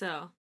 I think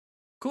so.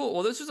 Cool.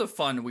 Well, this was a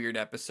fun, weird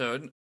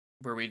episode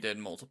where we did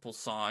multiple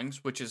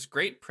songs, which is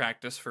great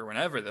practice for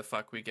whenever the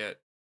fuck we get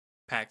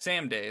Pack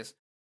Sam days.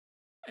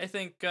 I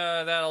think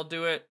that'll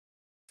do it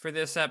for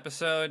this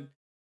episode.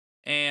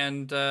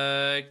 And,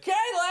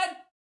 Caitlin!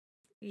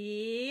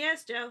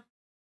 Yes, Joe.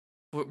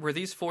 Were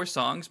these 4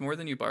 songs more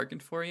than you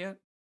bargained for yet?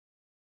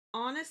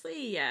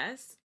 Honestly,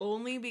 yes.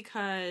 Only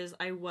because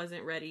I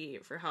wasn't ready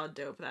for how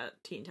dope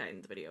that Teen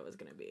Titans video was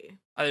going to be.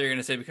 I thought you were going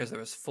to say because there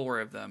was 4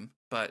 of them,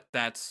 but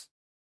that's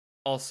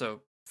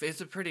also,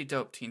 it's a pretty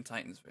dope Teen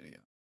Titans video.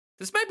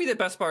 This might be the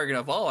best bargain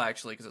of all,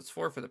 actually, because it's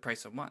 4 for the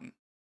price of 1.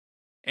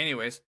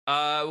 Anyways,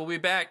 we'll be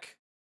back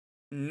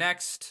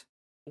next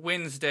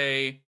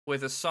Wednesday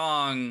with a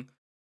song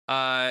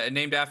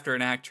named after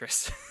an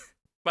actress.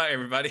 Bye,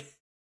 everybody.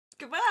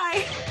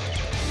 Goodbye.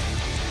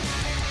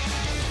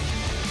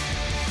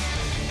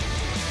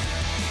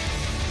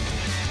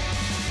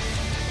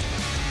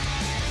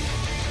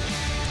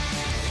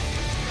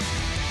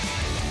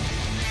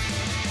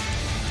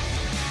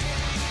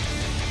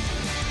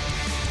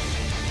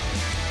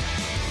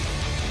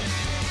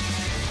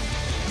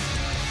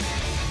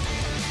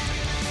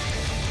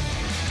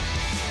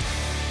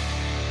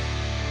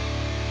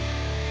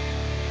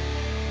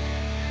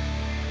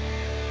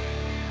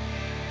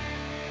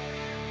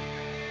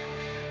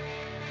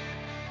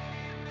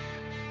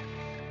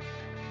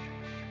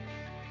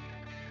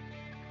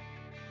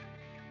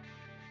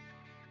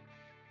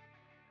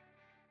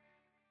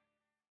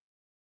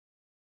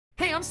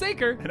 Hey, I'm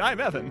Saker. And I'm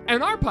Evan.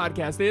 And our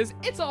podcast is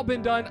It's All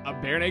Been Done, a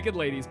Bare Naked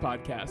Ladies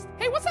podcast.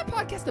 Hey, what's that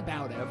podcast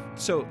about, Ev?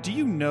 So, do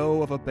you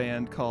know of a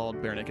band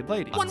called Bare Naked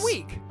Ladies? 1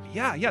 week.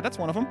 Yeah, that's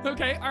one of them.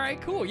 Okay, all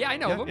right, cool. Yeah, I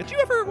know Yeah. of them. Did you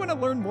ever want to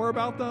learn more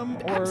about them?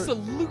 Or...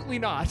 Absolutely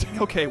not.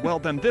 Okay, well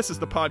then this is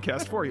the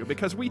podcast for you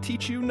because we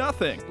teach you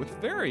nothing with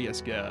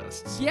various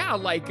guests. Yeah,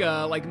 like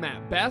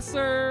Matt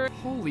Besser.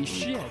 Holy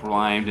shit.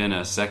 Climbed in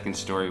a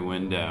second-story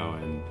window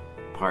and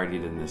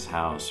partied in this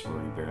house where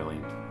we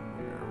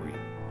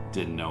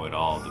didn't know it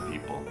all, the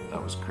people.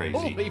 That was crazy.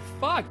 Holy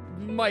fuck.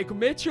 Mike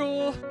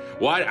Mitchell.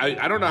 Well,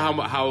 I don't know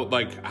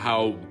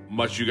how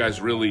much you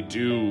guys really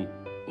do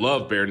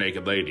love Bare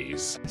Naked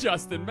Ladies.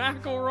 Justin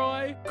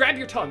McElroy. Grab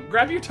your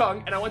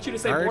tongue, and I want you to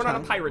say Our born on a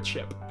tongue. pirate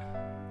ship.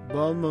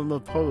 Bum on the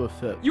polo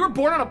ship. You were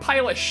born on a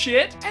pile of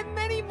shit, and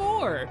many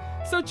more.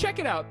 So check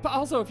it out. But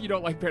also, if you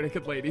don't like Bare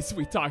Naked Ladies,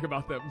 we talk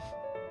about them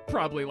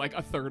probably like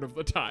a third of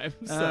the time.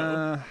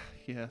 So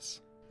Yes.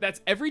 that's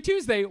every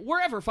Tuesday,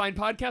 wherever fine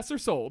podcasts are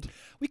sold.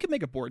 We could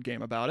make a board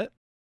game about it.